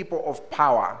many people of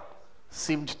power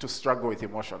seemed to struggle with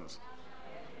emotions?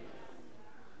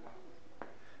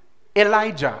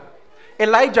 Elijah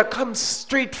comes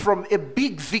straight from a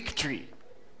big victory,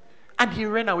 and he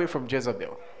ran away from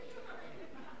Jezebel.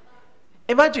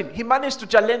 Imagine, he managed to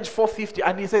challenge 450,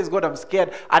 and he says, God, I'm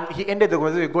scared. And he ended the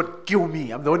conversation, God, kill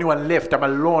me. I'm the only one left. I'm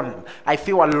alone. I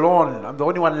feel alone. I'm the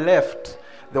only one left.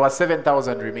 There were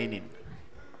 7,000 remaining.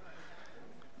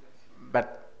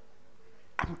 But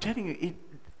I'm telling you,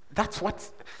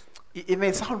 it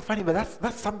may sound funny, but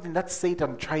that's something that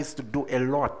Satan tries to do a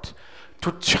lot,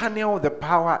 to channel the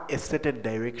power a certain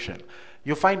direction.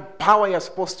 You find power you're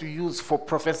supposed to use for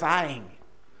prophesying,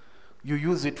 you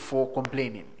use it for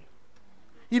complaining.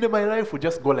 My life will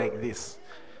just go like this.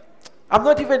 I'm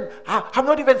not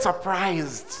even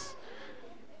surprised.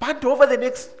 But over the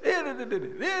next,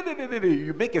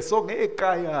 you make a song, hey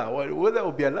Kaya, whether I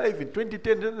will be alive in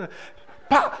 2010.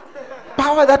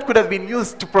 Power that could have been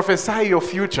used to prophesy your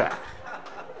future.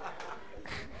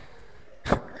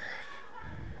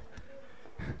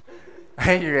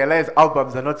 And you realize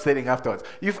albums are not selling afterwards.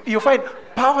 You find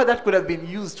power that could have been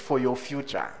used for your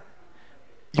future.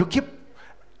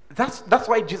 That's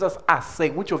why Jesus asked,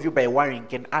 saying, which of you by worrying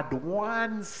can add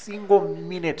 1 single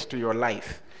minute to your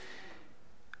life?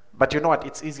 But you know what?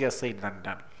 It's easier said than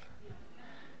done.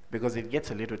 Because it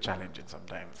gets a little challenging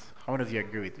sometimes. How many of you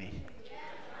agree with me?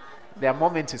 There are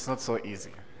moments it's not so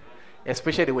easy.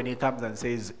 Especially when he comes and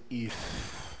says,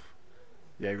 if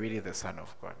you're really the Son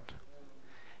of God.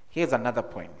 Here's another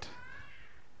point.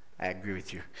 I agree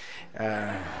with you.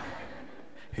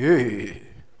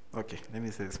 Okay, let me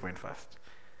say this point first.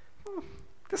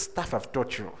 This stuff I've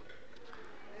taught you.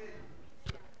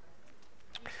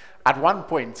 At one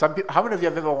point, how many of you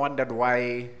have ever wondered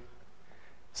why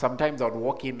sometimes I would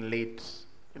walk in late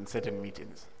in certain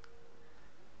meetings?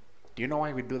 Do you know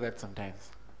why we do that sometimes?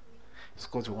 It's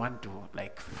because we want to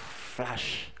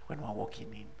flash when we're walking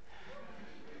in.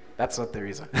 That's not the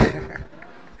reason.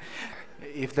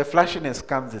 If the flashiness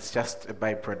comes, it's just a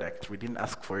byproduct. We didn't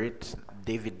ask for it.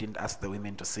 David didn't ask the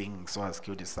women to sing, so has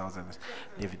killed his thousands.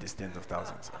 David is tens of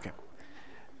thousands. Okay.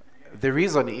 The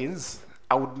reason is,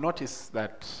 I would notice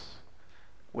that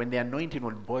when the anointing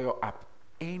would boil up,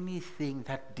 anything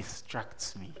that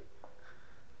distracts me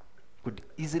could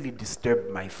easily disturb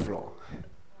my flow.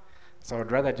 So I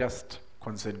would rather just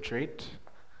concentrate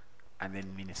and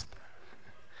then minister.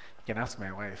 You can ask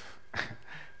my wife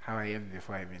how I am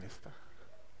before I minister.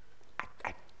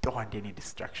 I don't want any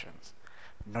distractions.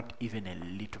 Not even a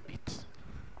little bit.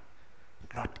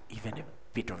 Not even a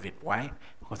bit of it. Why?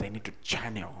 Because I need to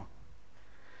channel.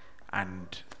 And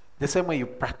the same way you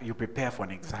prepare for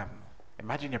an exam.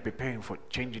 Imagine you're preparing for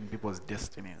changing people's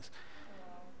destinies.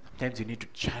 Sometimes you need to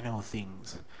channel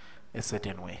things a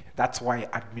certain way. That's why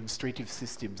administrative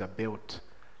systems are built.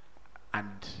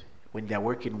 And when they're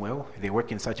working well, they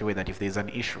work in such a way that if there's an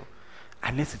issue,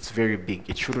 unless it's very big,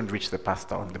 it shouldn't reach the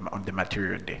pastor on the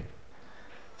material day.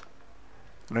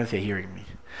 I don't know if you're hearing me.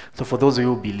 So for those of you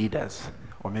who will be leaders,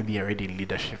 or maybe you're already in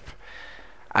leadership,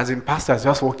 as in pastors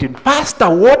just walked in, Pastor,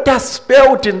 water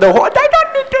spilled in the hole. I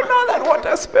don't need to know that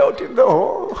water spilled in the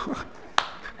hole.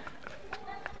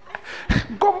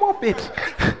 Go mop it.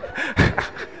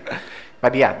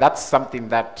 But yeah, that's something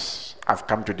that I've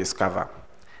come to discover.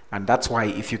 And that's why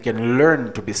if you can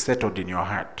learn to be settled in your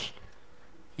heart,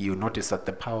 you notice that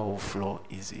the power will flow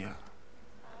easier.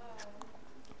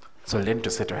 So learn to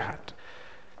settle your heart.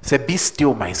 Say, be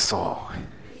still, my soul.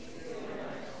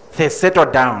 Say,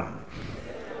 settle down.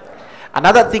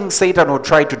 Another thing Satan will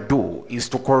try to do is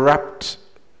to corrupt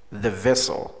the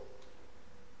vessel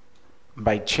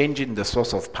by changing the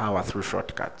source of power through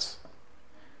shortcuts.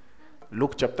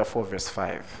 Luke chapter 4 verse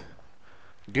 5.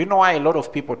 Do you know why a lot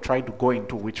of people try to go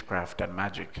into witchcraft and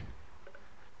magic?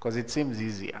 Because it seems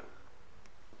easier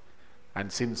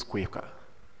and seems quicker.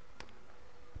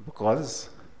 Because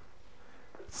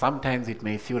sometimes it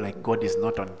may feel like God is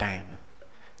not on time,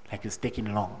 like it's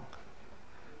taking long.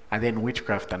 And then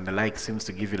witchcraft and the like seems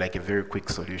to give you like a very quick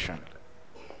solution.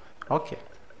 Okay.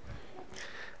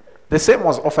 The same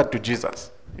was offered to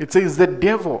Jesus. It says the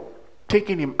devil,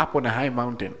 taking him up on a high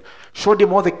mountain, showed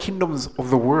him all the kingdoms of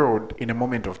the world in a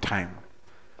moment of time.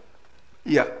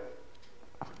 Yeah.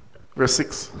 Verse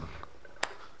 6.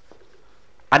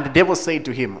 And the devil said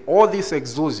to him, all this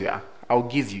exousia I'll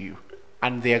give you,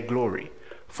 and their glory,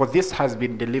 for this has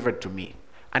been delivered to me,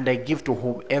 and I give to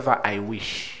whomever I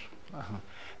wish.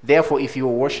 Therefore, if you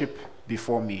worship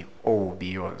before me, all will be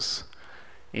yours.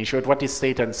 In short, what is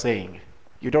Satan saying?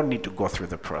 You don't need to go through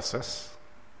the process.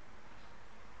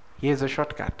 Here's a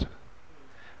shortcut.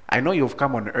 I know you've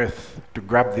come on earth to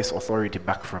grab this authority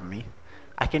back from me.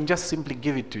 I can just simply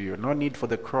give it to you. No need for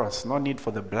the cross, no need for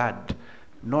the blood,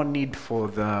 no need for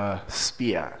the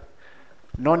spear,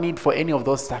 no need for any of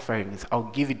those sufferings. I'll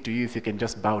give it to you if you can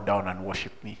just bow down and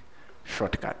worship me.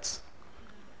 Shortcuts.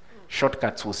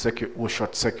 Shortcuts will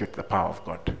short circuit the power of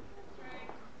God.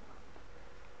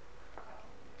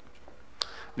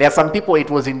 There are some people, it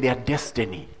was in their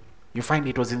destiny. You find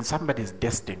it was in somebody's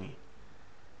destiny.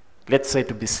 Let's say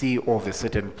to be CEO of a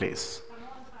certain place.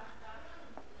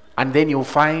 And then you'll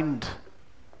find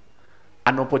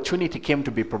an opportunity came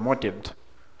to be promoted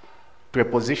to a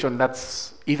position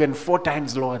that's even 4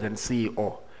 times lower than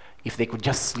CEO. If they could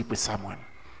just sleep with someone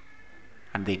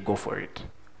and they go for it,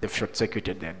 they've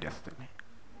short-circuited their destiny.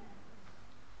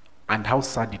 And how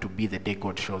sad it will be the day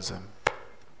God shows them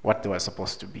what they were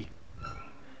supposed to be.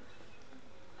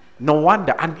 No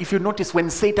wonder. And if you notice,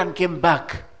 when Satan came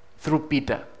back through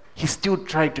Peter, he still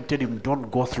tried to tell him,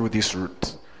 don't go through this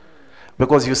route.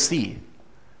 Because you see,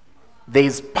 there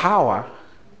is power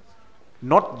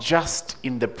not just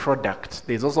in the product,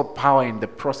 there's also power in the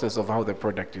process of how the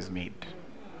product is made.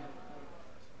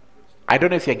 I don't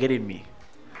know if you're getting me.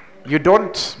 You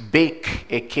don't bake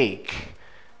a cake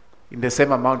in the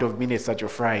same amount of minutes that you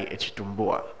fry a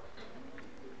chitumbua.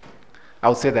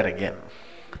 I'll say that again.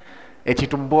 A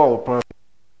chitumbua will probably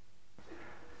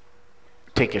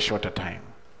take a shorter time.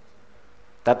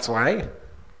 That's why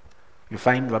you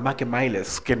find Mamake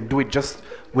Miles can do it just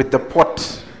with the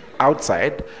pot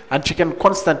outside, and she can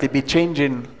constantly be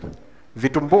changing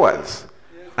Vitumbuas.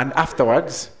 And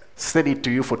afterwards, sell it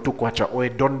to you for 2 kwacha, or a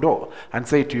dondo and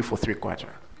sell it to you for 3 kwacha.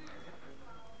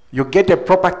 You get a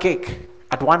proper cake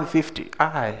at 150.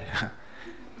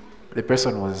 The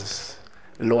person was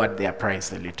lowered their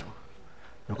price a little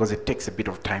because it takes a bit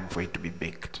of time for it to be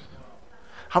baked.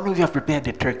 How many of you have prepared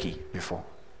a turkey before?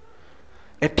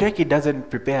 A turkey doesn't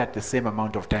prepare at the same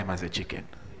amount of time as a chicken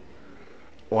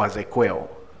or as a quail.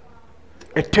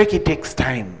 A turkey takes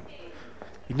time.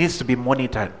 It needs to be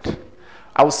monitored.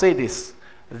 I will say this.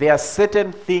 There are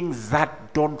certain things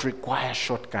that don't require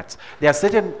shortcuts. There are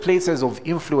certain places of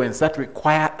influence that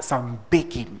require some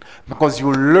baking because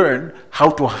you learn how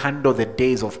to handle the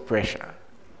days of pressure.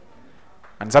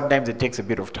 And sometimes it takes a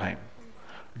bit of time.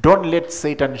 Don't let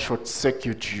Satan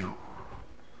short-circuit you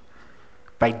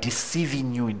by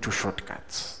deceiving you into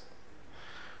shortcuts.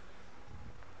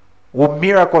 Will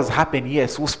miracles happen?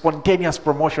 Yes. Will spontaneous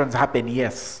promotions happen?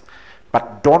 Yes.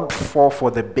 But don't fall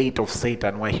for the bait of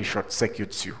Satan where he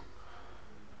short-circuits you.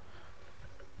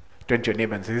 Turn to your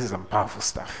neighbor and say, this is some powerful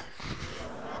stuff.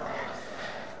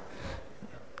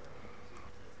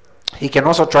 He can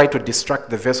also try to distract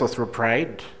the vessel through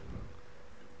pride.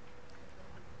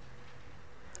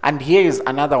 And here is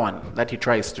another one that he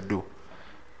tries to do.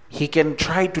 He can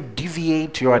try to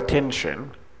deviate your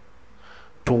attention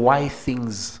to why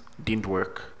things didn't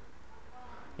work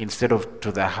instead of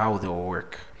to the how they will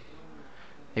work.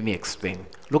 Let me explain.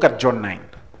 Look at John 9.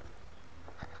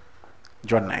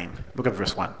 John 9. Look at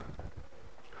verse 1.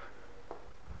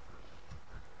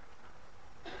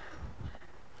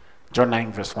 John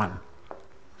 9 verse 1.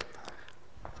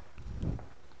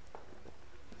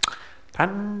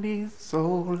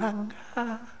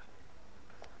 Tandizolanga.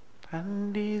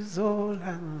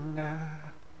 Tandizolanga.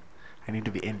 I need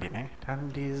to be ending, eh?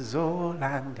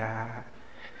 Tandizolanga.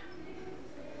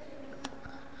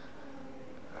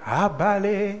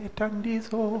 Abale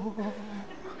tandizo.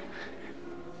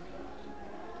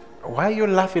 Why are you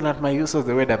laughing at my use of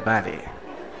the word abale?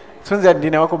 Sunza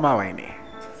ndine wako mawaini.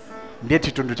 Ndiye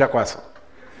chitundu cha kwaso.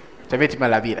 Tabeti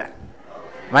malabira.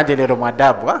 Manje lero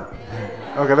mwadabu, ha?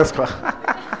 Okay, let's go.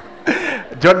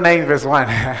 John 9 verse 1.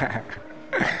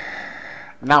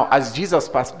 Now, as Jesus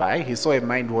passed by, he saw a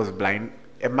man who was blind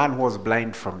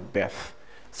from birth.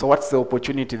 So what's the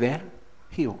opportunity there?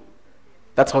 Heal.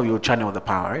 That's how you channel the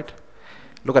power, right?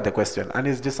 Look at the question. And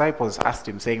his disciples asked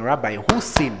him, saying, Rabbi, who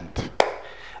sinned?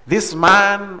 This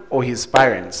man or his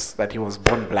parents that he was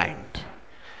born blind?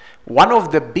 One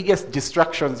of the biggest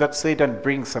distractions that Satan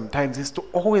brings sometimes is to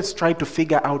always try to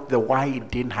figure out the why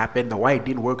it didn't happen, the why it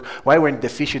didn't work, why weren't the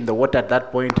fish in the water at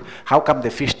that point, how come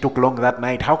the fish took long that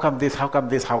night, how come this, how come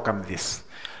this, how come this.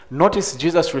 Notice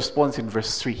Jesus' response in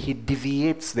verse 3. He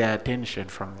deviates their attention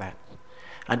from that.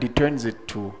 And he turns it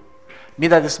to,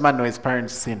 neither this man nor his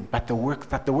parents sinned, but the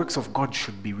works of God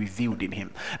should be revealed in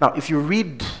him. Now, if you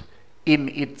read in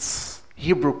its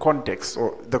Hebrew context,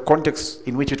 or the context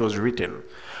in which it was written,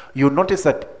 you'll notice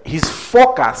that his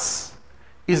focus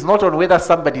is not on whether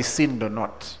somebody sinned or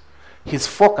not. His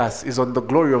focus is on the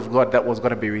glory of God that was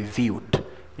going to be revealed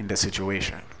in the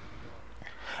situation.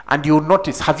 And you'll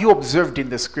notice, have you observed in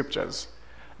the scriptures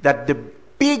that the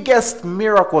biggest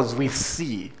miracles we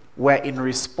see were in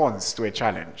response to a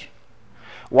challenge?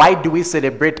 Why do we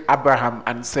celebrate Abraham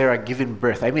and Sarah giving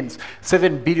birth? I mean,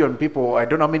 7 billion people, I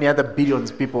don't know how many other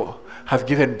billions people have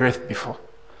given birth before.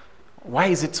 Why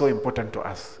is it so important to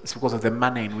us? It's because of the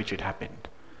manner in which it happened.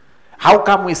 How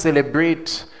come we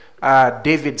celebrate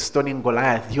David stoning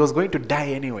Goliath? He was going to die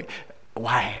anyway.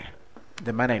 Why?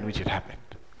 The manner in which it happened.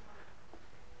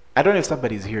 I don't know if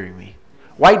somebody's hearing me.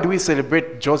 Why do we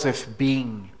celebrate Joseph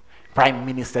being prime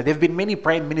minister? There have been many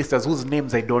prime ministers whose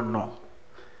names I don't know.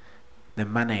 The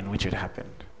manner in which it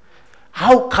happened.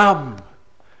 How come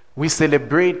we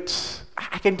celebrate,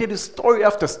 I can tell you story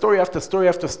after story after story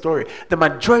after story. The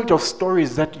majority of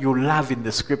stories that you love in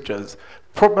the scriptures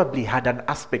probably had an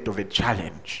aspect of a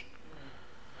challenge.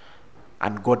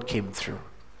 And God came through.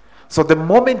 So the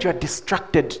moment you're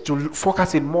distracted to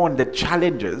focusing more on the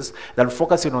challenges than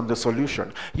focusing on the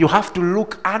solution, you have to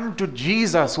look unto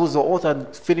Jesus, who's the author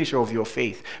and finisher of your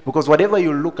faith. Because whatever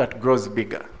you look at grows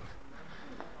bigger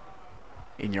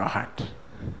in your heart.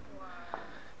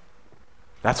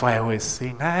 That's why I always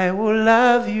sing, I will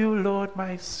love you, Lord,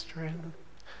 my strength.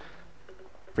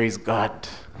 Praise God.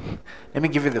 Let me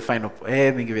give you the final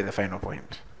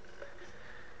point.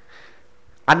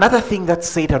 Another thing that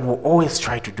Satan will always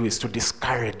try to do is to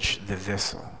discourage the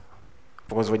vessel.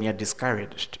 Because when you're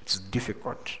discouraged, it's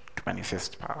difficult to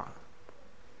manifest power.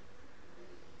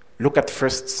 Look at 1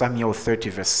 Samuel 30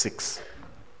 verse 6.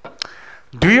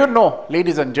 Do you know,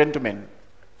 ladies and gentlemen,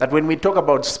 that when we talk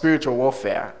about spiritual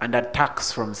warfare and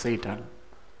attacks from Satan,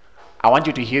 I want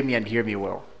you to hear me and hear me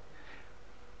well.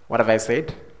 What have I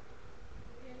said?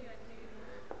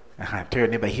 Tell your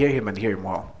neighbor, hear him and hear him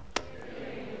well.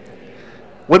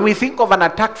 When we think of an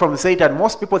attack from Satan,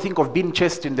 most people think of being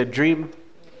chased in the dream.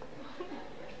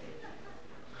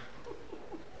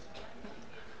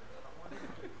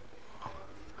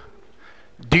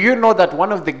 Do you know that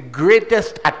one of the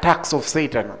greatest attacks of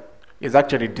Satan is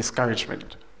actually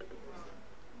discouragement?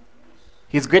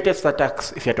 His greatest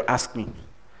attacks, if you had to ask me,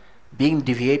 being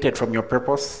deviated from your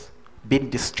purpose, being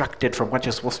distracted from what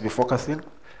you're supposed to be focusing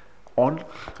on,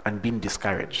 and being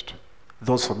discouraged.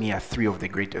 Those for me are three of the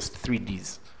greatest, 3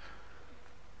 Ds.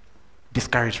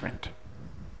 Discouragement.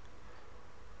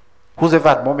 Who's ever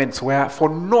had moments where, for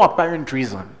no apparent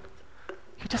reason,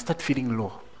 you just start feeling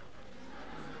low?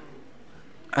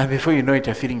 And before you know it,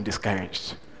 you're feeling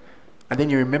discouraged. And then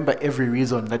you remember every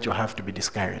reason that you have to be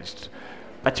discouraged.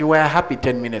 But you were happy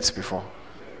 10 minutes before.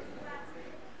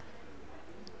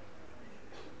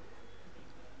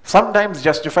 Sometimes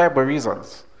justifiable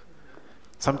reasons.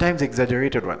 Sometimes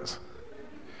exaggerated ones.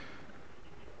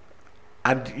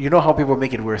 And you know how people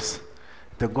make it worse?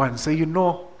 They go and say,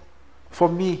 for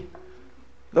me,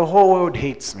 the whole world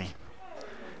hates me.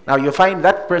 Now you find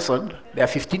that person, there are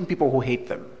 15 people who hate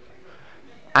them.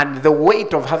 And the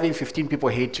weight of having 15 people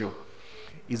hate you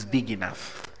is big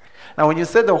enough. Now when you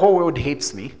say the whole world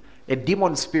hates me, a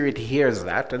demon spirit hears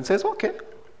that and says, okay.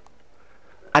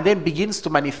 And then begins to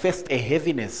manifest a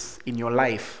heaviness in your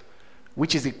life,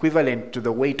 which is equivalent to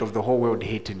the weight of the whole world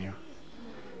hating you.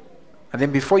 And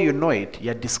then before you know it,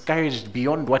 you're discouraged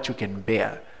beyond what you can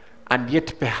bear. And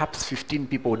yet perhaps 15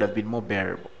 people would have been more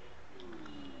bearable.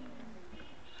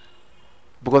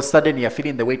 Because suddenly you're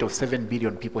feeling the weight of 7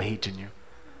 billion people hating you.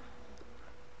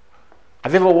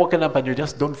 Have you ever woken up and you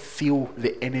just don't feel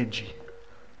the energy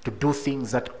to do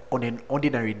things that on an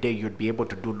ordinary day you'd be able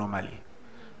to do normally?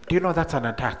 Do you know that's an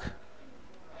attack?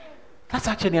 That's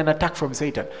actually an attack from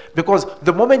Satan. Because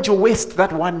the moment you waste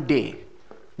that one day,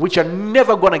 which you're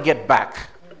never going to get back,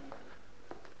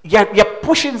 you're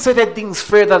pushing certain things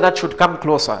further that should come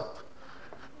closer.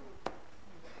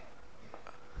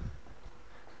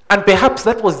 And perhaps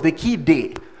that was the key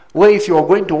day, where if you're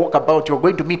going to walk about, you're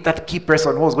going to meet that key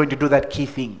person who's going to do that key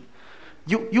thing.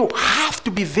 You have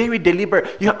to be very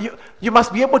deliberate. You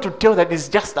must be able to tell that it's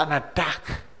just an attack.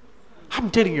 I'm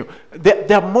telling you,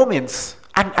 there are moments,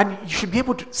 and you should be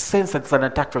able to sense that it's an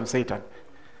attack from Satan.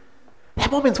 There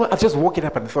are moments where I've just woken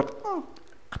up and thought, am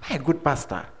I a good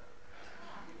pastor?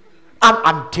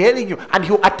 I'm telling you, and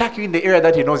he'll attack you in the area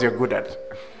that he knows you're good at.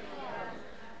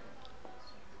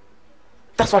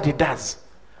 That's what he does.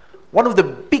 One of the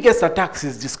biggest attacks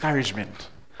is discouragement.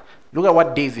 Look at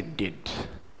what David did.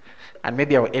 And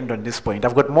maybe I'll end on this point.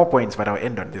 I've got more points, but I'll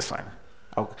end on this one.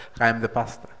 I am the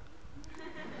pastor.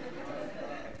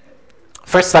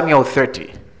 1 Samuel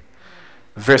 30,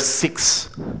 verse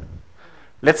 6.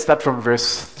 Let's start from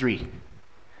verse 3.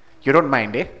 You don't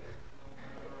mind, eh?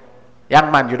 Young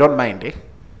man, you don't mind, eh?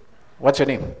 What's your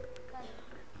name?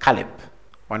 Caleb.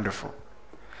 Wonderful.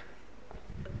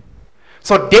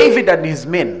 So David and his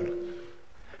men.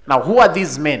 Now, who are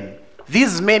these men?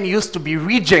 These men used to be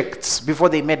rejects before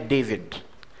they met David.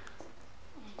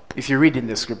 If you read in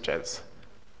the scriptures.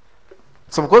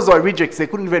 So because they were rejects, they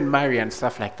couldn't even marry and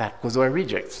stuff like that, because they were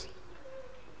rejects.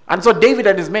 And so David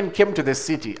and his men came to the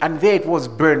city, and there it was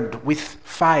burned with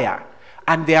fire.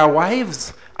 And their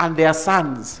wives and their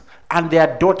sons and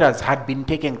their daughters had been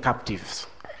taken captives.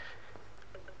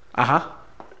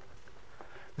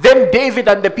 Then David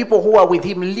and the people who were with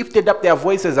him lifted up their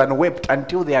voices and wept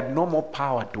until they had no more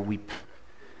power to weep.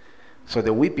 So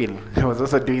the weeping was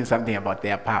also doing something about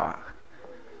their power.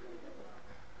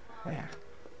 Yeah.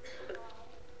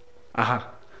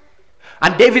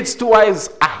 And David's 2 wives,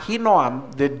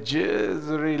 Ahinoam, the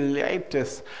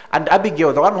Jezreelitess, and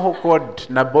Abigail, the one who called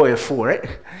Nabal a fool,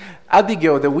 right?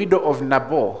 Abigail, the widow of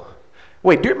Nabal.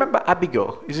 Wait, do you remember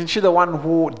Abigail? Isn't she the one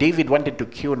who David wanted to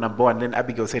kill Nabal, and then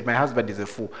Abigail said, my husband is a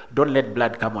fool. Don't let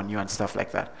blood come on you and stuff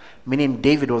like that. Meaning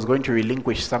David was going to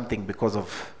relinquish something because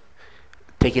of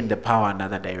taking the power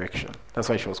another direction. That's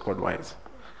why she was called wise.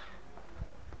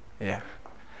 Yeah.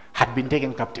 Had been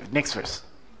taken captive. Next verse.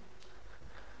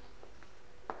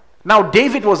 Now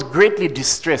David was greatly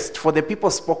distressed, for the people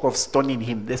spoke of stoning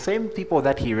him, the same people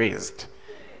that he raised.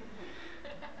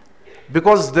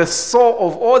 Because the soul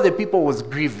of all the people was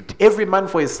grieved, every man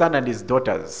for his son and his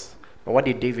daughters. But what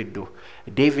did David do?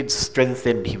 David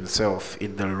strengthened himself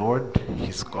in the Lord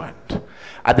his God.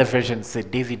 Other versions say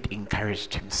David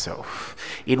encouraged himself.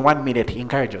 In 1 minute,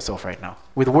 encourage yourself right now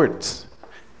with words.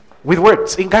 With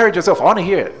words. Encourage yourself. I want to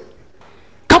hear it.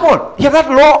 Come on. Hear that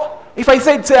law? If I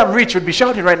said, say I'm rich, you'd be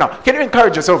shouting right now. Can you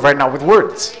encourage yourself right now with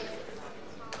words?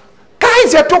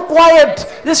 Guys, you're too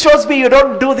quiet. This shows me you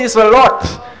don't do this a lot.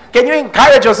 Can you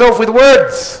encourage yourself with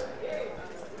words?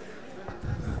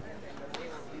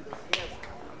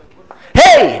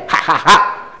 Hey! Ha ha ha!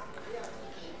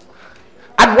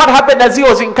 And what happened as he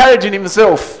was encouraging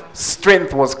himself?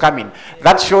 Strength was coming.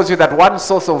 That shows you that one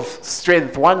source of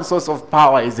strength, one source of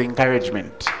power is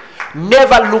encouragement.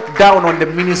 Never look down on the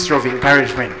ministry of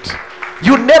encouragement.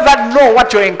 You never know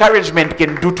what your encouragement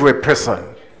can do to a person.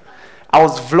 I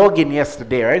was vlogging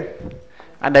yesterday, right?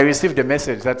 And I received a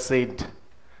message that said,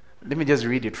 let me just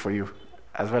read it for you,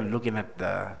 as well looking at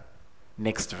the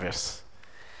next verse.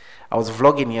 I was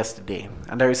vlogging yesterday,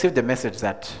 and I received a message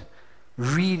that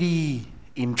really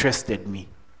interested me.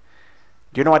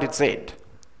 Do you know what it said?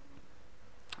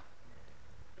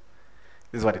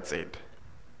 This is what it said.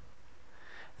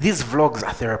 These vlogs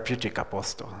are therapeutic,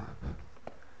 Apostle.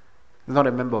 He's not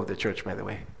a member of the church, by the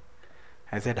way.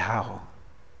 I said, how?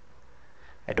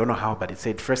 I don't know how, but it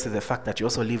said, first is the fact that you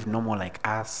also live normal like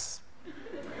us.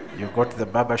 You go to the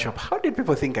barber shop. How did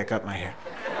people think I cut my hair?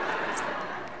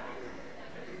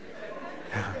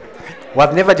 Well,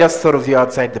 I've never just thought of you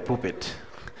outside the pulpit.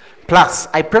 Plus,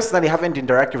 I personally haven't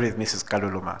interacted with Mrs.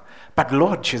 Kaluluma. But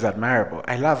Lord, she's admirable.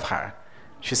 I love her.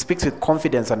 She speaks with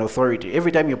confidence and authority.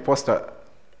 Every time you post her,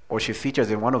 or she features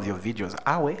in one of your videos,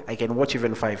 I can watch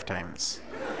even 5 times.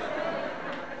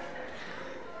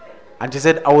 And she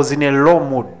said, I was in a low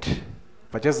mood,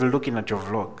 but just looking at your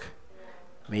vlog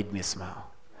made me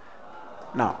smile.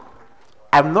 Now,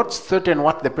 I'm not certain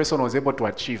what the person was able to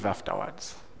achieve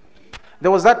afterwards.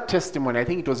 There was that testimony, I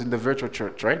think it was in the virtual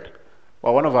church, right?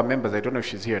 Well, one of our members, I don't know if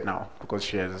she's here now, because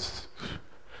she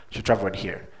traveled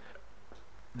here.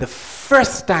 The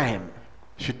first time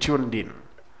she tuned in,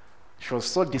 she was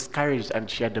so discouraged and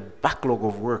she had a backlog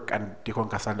of work, and Deacon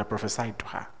Cassandra prophesied to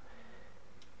her.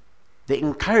 The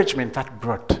encouragement that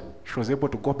brought, she was able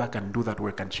to go back and do that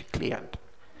work, and she cleared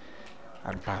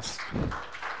and passed.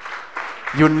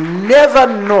 You never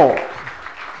know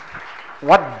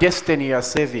what destiny you're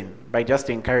saving by just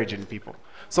encouraging people.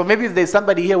 So maybe if there's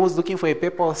somebody here who's looking for a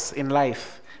purpose in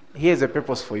life, here's a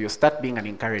purpose for you. Start being an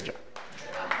encourager.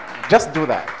 Just do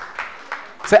that.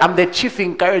 Say, I'm the chief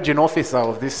encouraging officer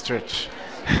of this church.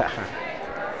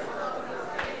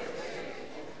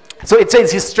 So it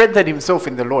says he strengthened himself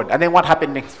in the Lord. And then what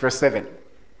happened next? Verse 7.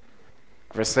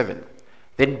 Verse 7.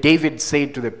 Then David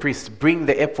said to the priest, bring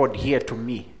the ephod here to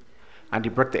me. And he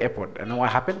brought the ephod. And then what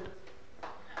happened?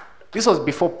 This was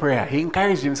before prayer. He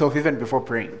encouraged himself even before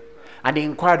praying. And he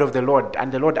inquired of the Lord.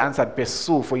 And the Lord answered,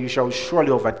 pursue, for you shall surely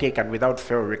overtake and without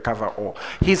fail recover all.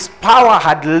 His power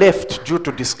had left due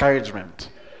to discouragement.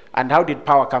 And how did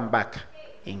power come back?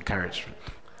 Encouragement.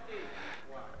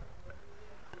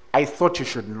 I thought you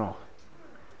should know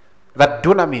that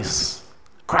dunamis,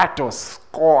 kratos,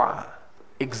 koa,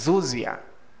 exousia,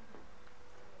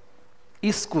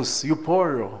 iskus,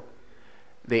 euporo,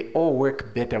 they all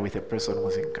work better with a person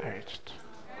who's encouraged.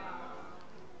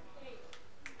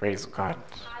 Praise God.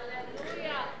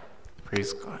 Hallelujah.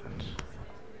 Praise God.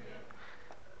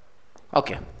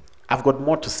 Okay, I've got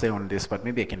more to say on this, but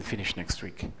maybe I can finish next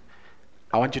week.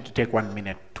 I want you to take 1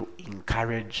 minute to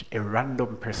encourage a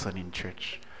random person in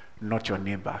church, not your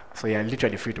neighbor. So you're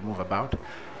literally free to move about.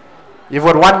 You've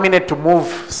got 1 minute to move,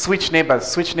 switch neighbors,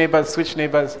 switch neighbors, switch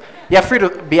neighbors. You're free to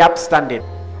be upstanding.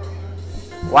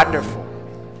 Wonderful.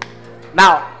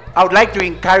 Now, I would like to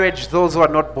encourage those who are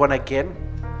not born again,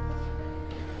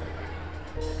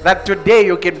 that today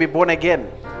you can be born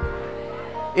again.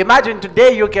 Imagine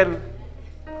today you can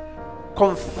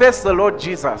confess the Lord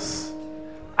Jesus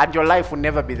and your life will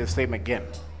never be the same again.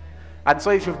 And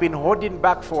so if you've been holding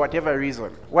back for whatever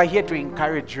reason, we're here to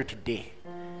encourage you today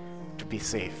to be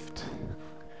saved.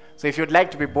 So if you'd like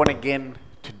to be born again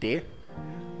today,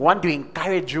 we want to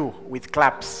encourage you with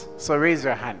claps. So raise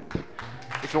your hand.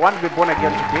 If you want to be born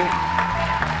again today,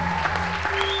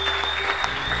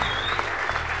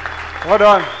 hold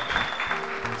on.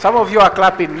 Some of you are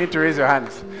clapping, you need to raise your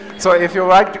hands. So if you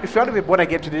want to be born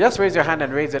again today, just raise your hand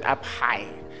and raise it up high.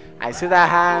 I see that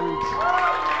hand.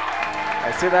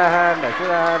 I see that hand. I see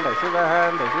that hand. I see that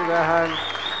hand. I see that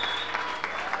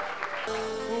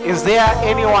hand. Is there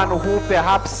anyone who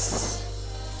perhaps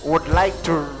would like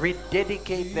to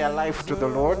rededicate their life to the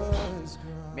Lord?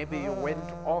 Maybe you went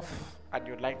off and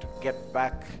you'd like to get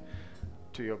back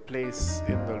to your place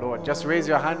in the Lord. Just raise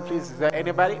your hand, please. Is there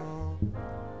anybody?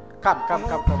 Come. Come.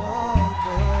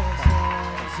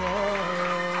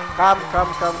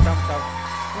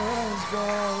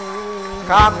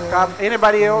 Come.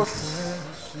 Anybody else?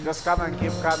 Just come and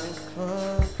keep coming.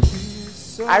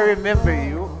 I remember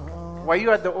you. Were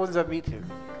you at the Onza meeting?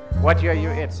 What year are you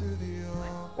in?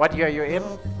 What year are you in?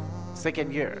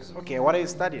 Second year. Okay, what are you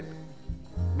studying?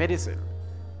 Medicine.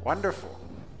 Wonderful.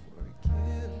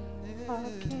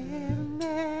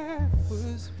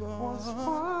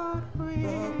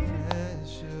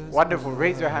 Wonderful.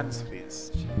 Raise your hands,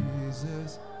 please.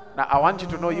 Now, I want you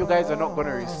to know you guys are not going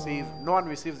to receive, no one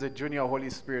receives a junior Holy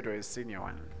Spirit or a senior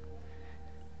one.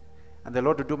 And the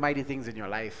Lord will do mighty things in your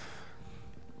life.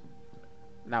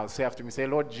 Now, say after me, say,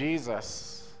 Lord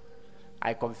Jesus,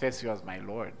 I confess you as my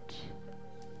Lord.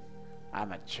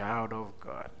 I'm a child of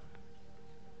God.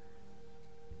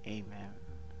 Amen.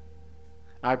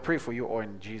 Now, I pray for you all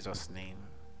in Jesus' name.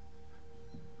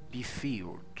 Be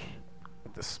filled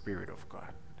with the Spirit of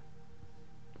God.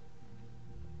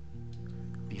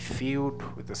 Be filled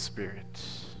with the Spirit.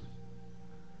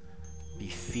 Be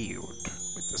filled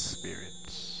with the Spirit.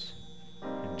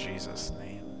 In Jesus'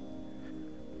 name.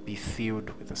 Be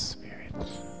filled with the Spirit.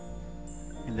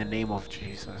 In the name of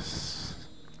Jesus.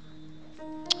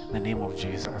 In the name of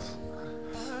Jesus.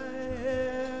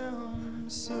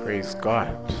 Praise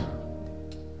God.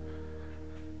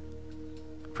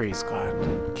 Praise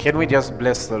God. Can we just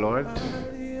bless the Lord?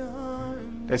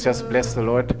 Let's just bless the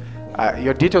Lord.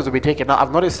 Your details will be taken. Now,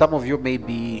 I've noticed some of you may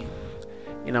be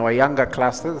in our younger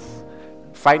classes.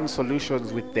 Find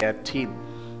solutions with their team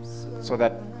so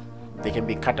that they can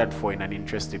be catered for in an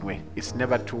interesting way. It's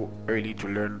never too early to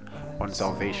learn on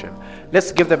salvation.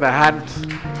 Let's give them a hand.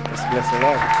 Let's bless the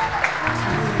Lord.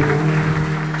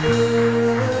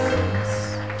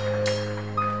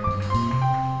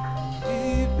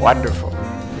 Wonderful.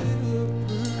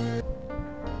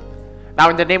 Now,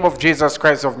 in the name of Jesus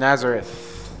Christ of Nazareth,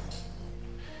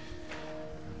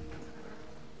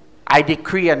 I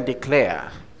decree and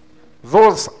declare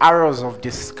those arrows of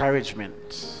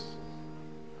discouragement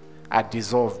are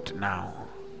dissolved now.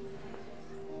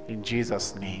 In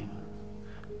Jesus' name,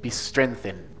 be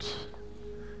strengthened,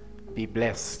 be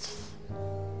blessed.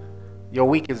 Your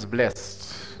week is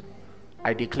blessed.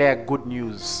 I declare good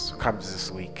news comes this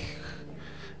week.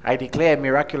 I declare a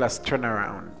miraculous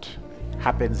turnaround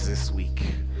happens this week.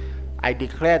 I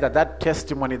declare that that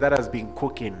testimony that has been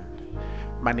cooking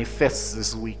manifests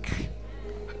this week.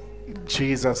 In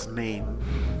Jesus' name,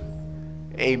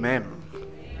 amen.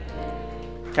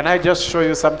 Can I just show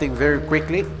you something very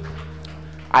quickly?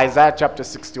 Isaiah chapter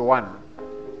 61.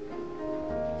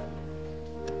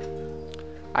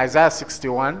 Isaiah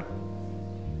 61,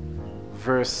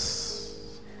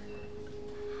 verse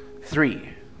 3.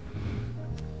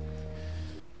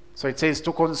 So it says,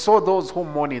 to console those who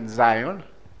mourn in Zion,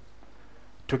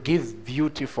 to give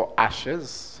beauty for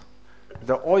ashes,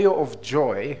 the oil of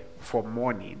joy for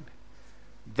mourning,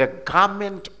 the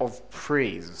garment of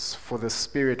praise for the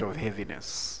spirit of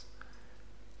heaviness.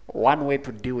 One way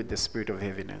to deal with the spirit of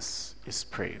heaviness is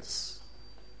praise.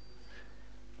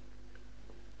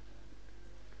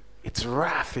 It's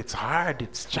rough, it's hard,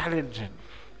 it's challenging.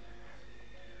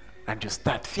 And you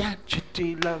start,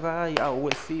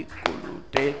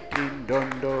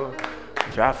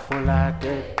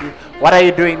 what are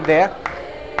you doing there?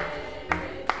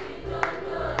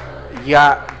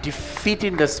 You're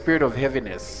defeating the spirit of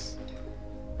heaviness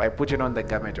by putting on the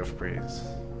garment of praise.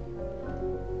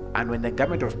 And when the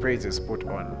garment of praise is put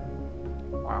on,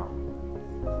 wow,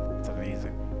 it's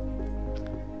amazing.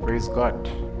 Praise God.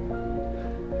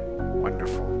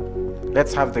 Wonderful.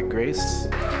 Let's have the grace.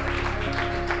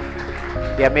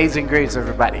 The amazing grace,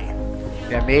 everybody.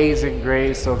 The amazing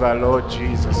grace of our Lord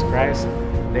Jesus Christ,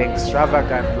 the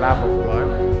extravagant love of God,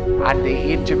 and the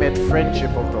intimate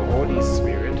friendship of the Holy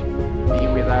Spirit be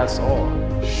with us all.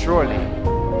 Surely,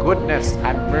 goodness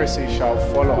and mercy shall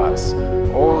follow us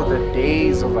all the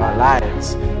days of our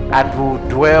lives, and we'll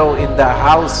dwell in the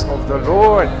house of the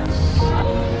Lord.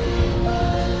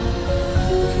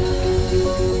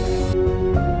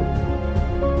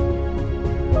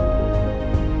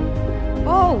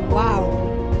 Oh, wow.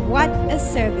 What a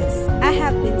service. I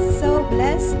have been so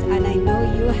blessed, and I know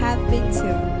you have been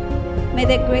too. May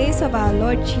the grace of our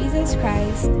Lord Jesus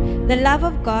Christ, the love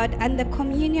of God, and the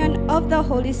communion of the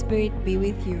Holy Spirit be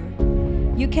with you.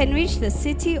 You can reach the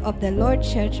City of the Lord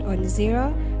Church on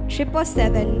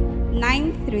 07777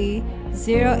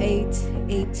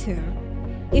 930882.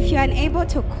 If you are unable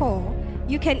to call,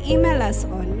 you can email us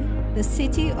on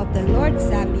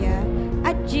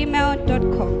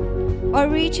thecityoftheLordZambia@gmail.com or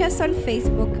reach us on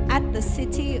Facebook at the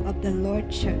City of the Lord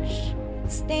Church.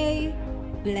 Stay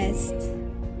blessed.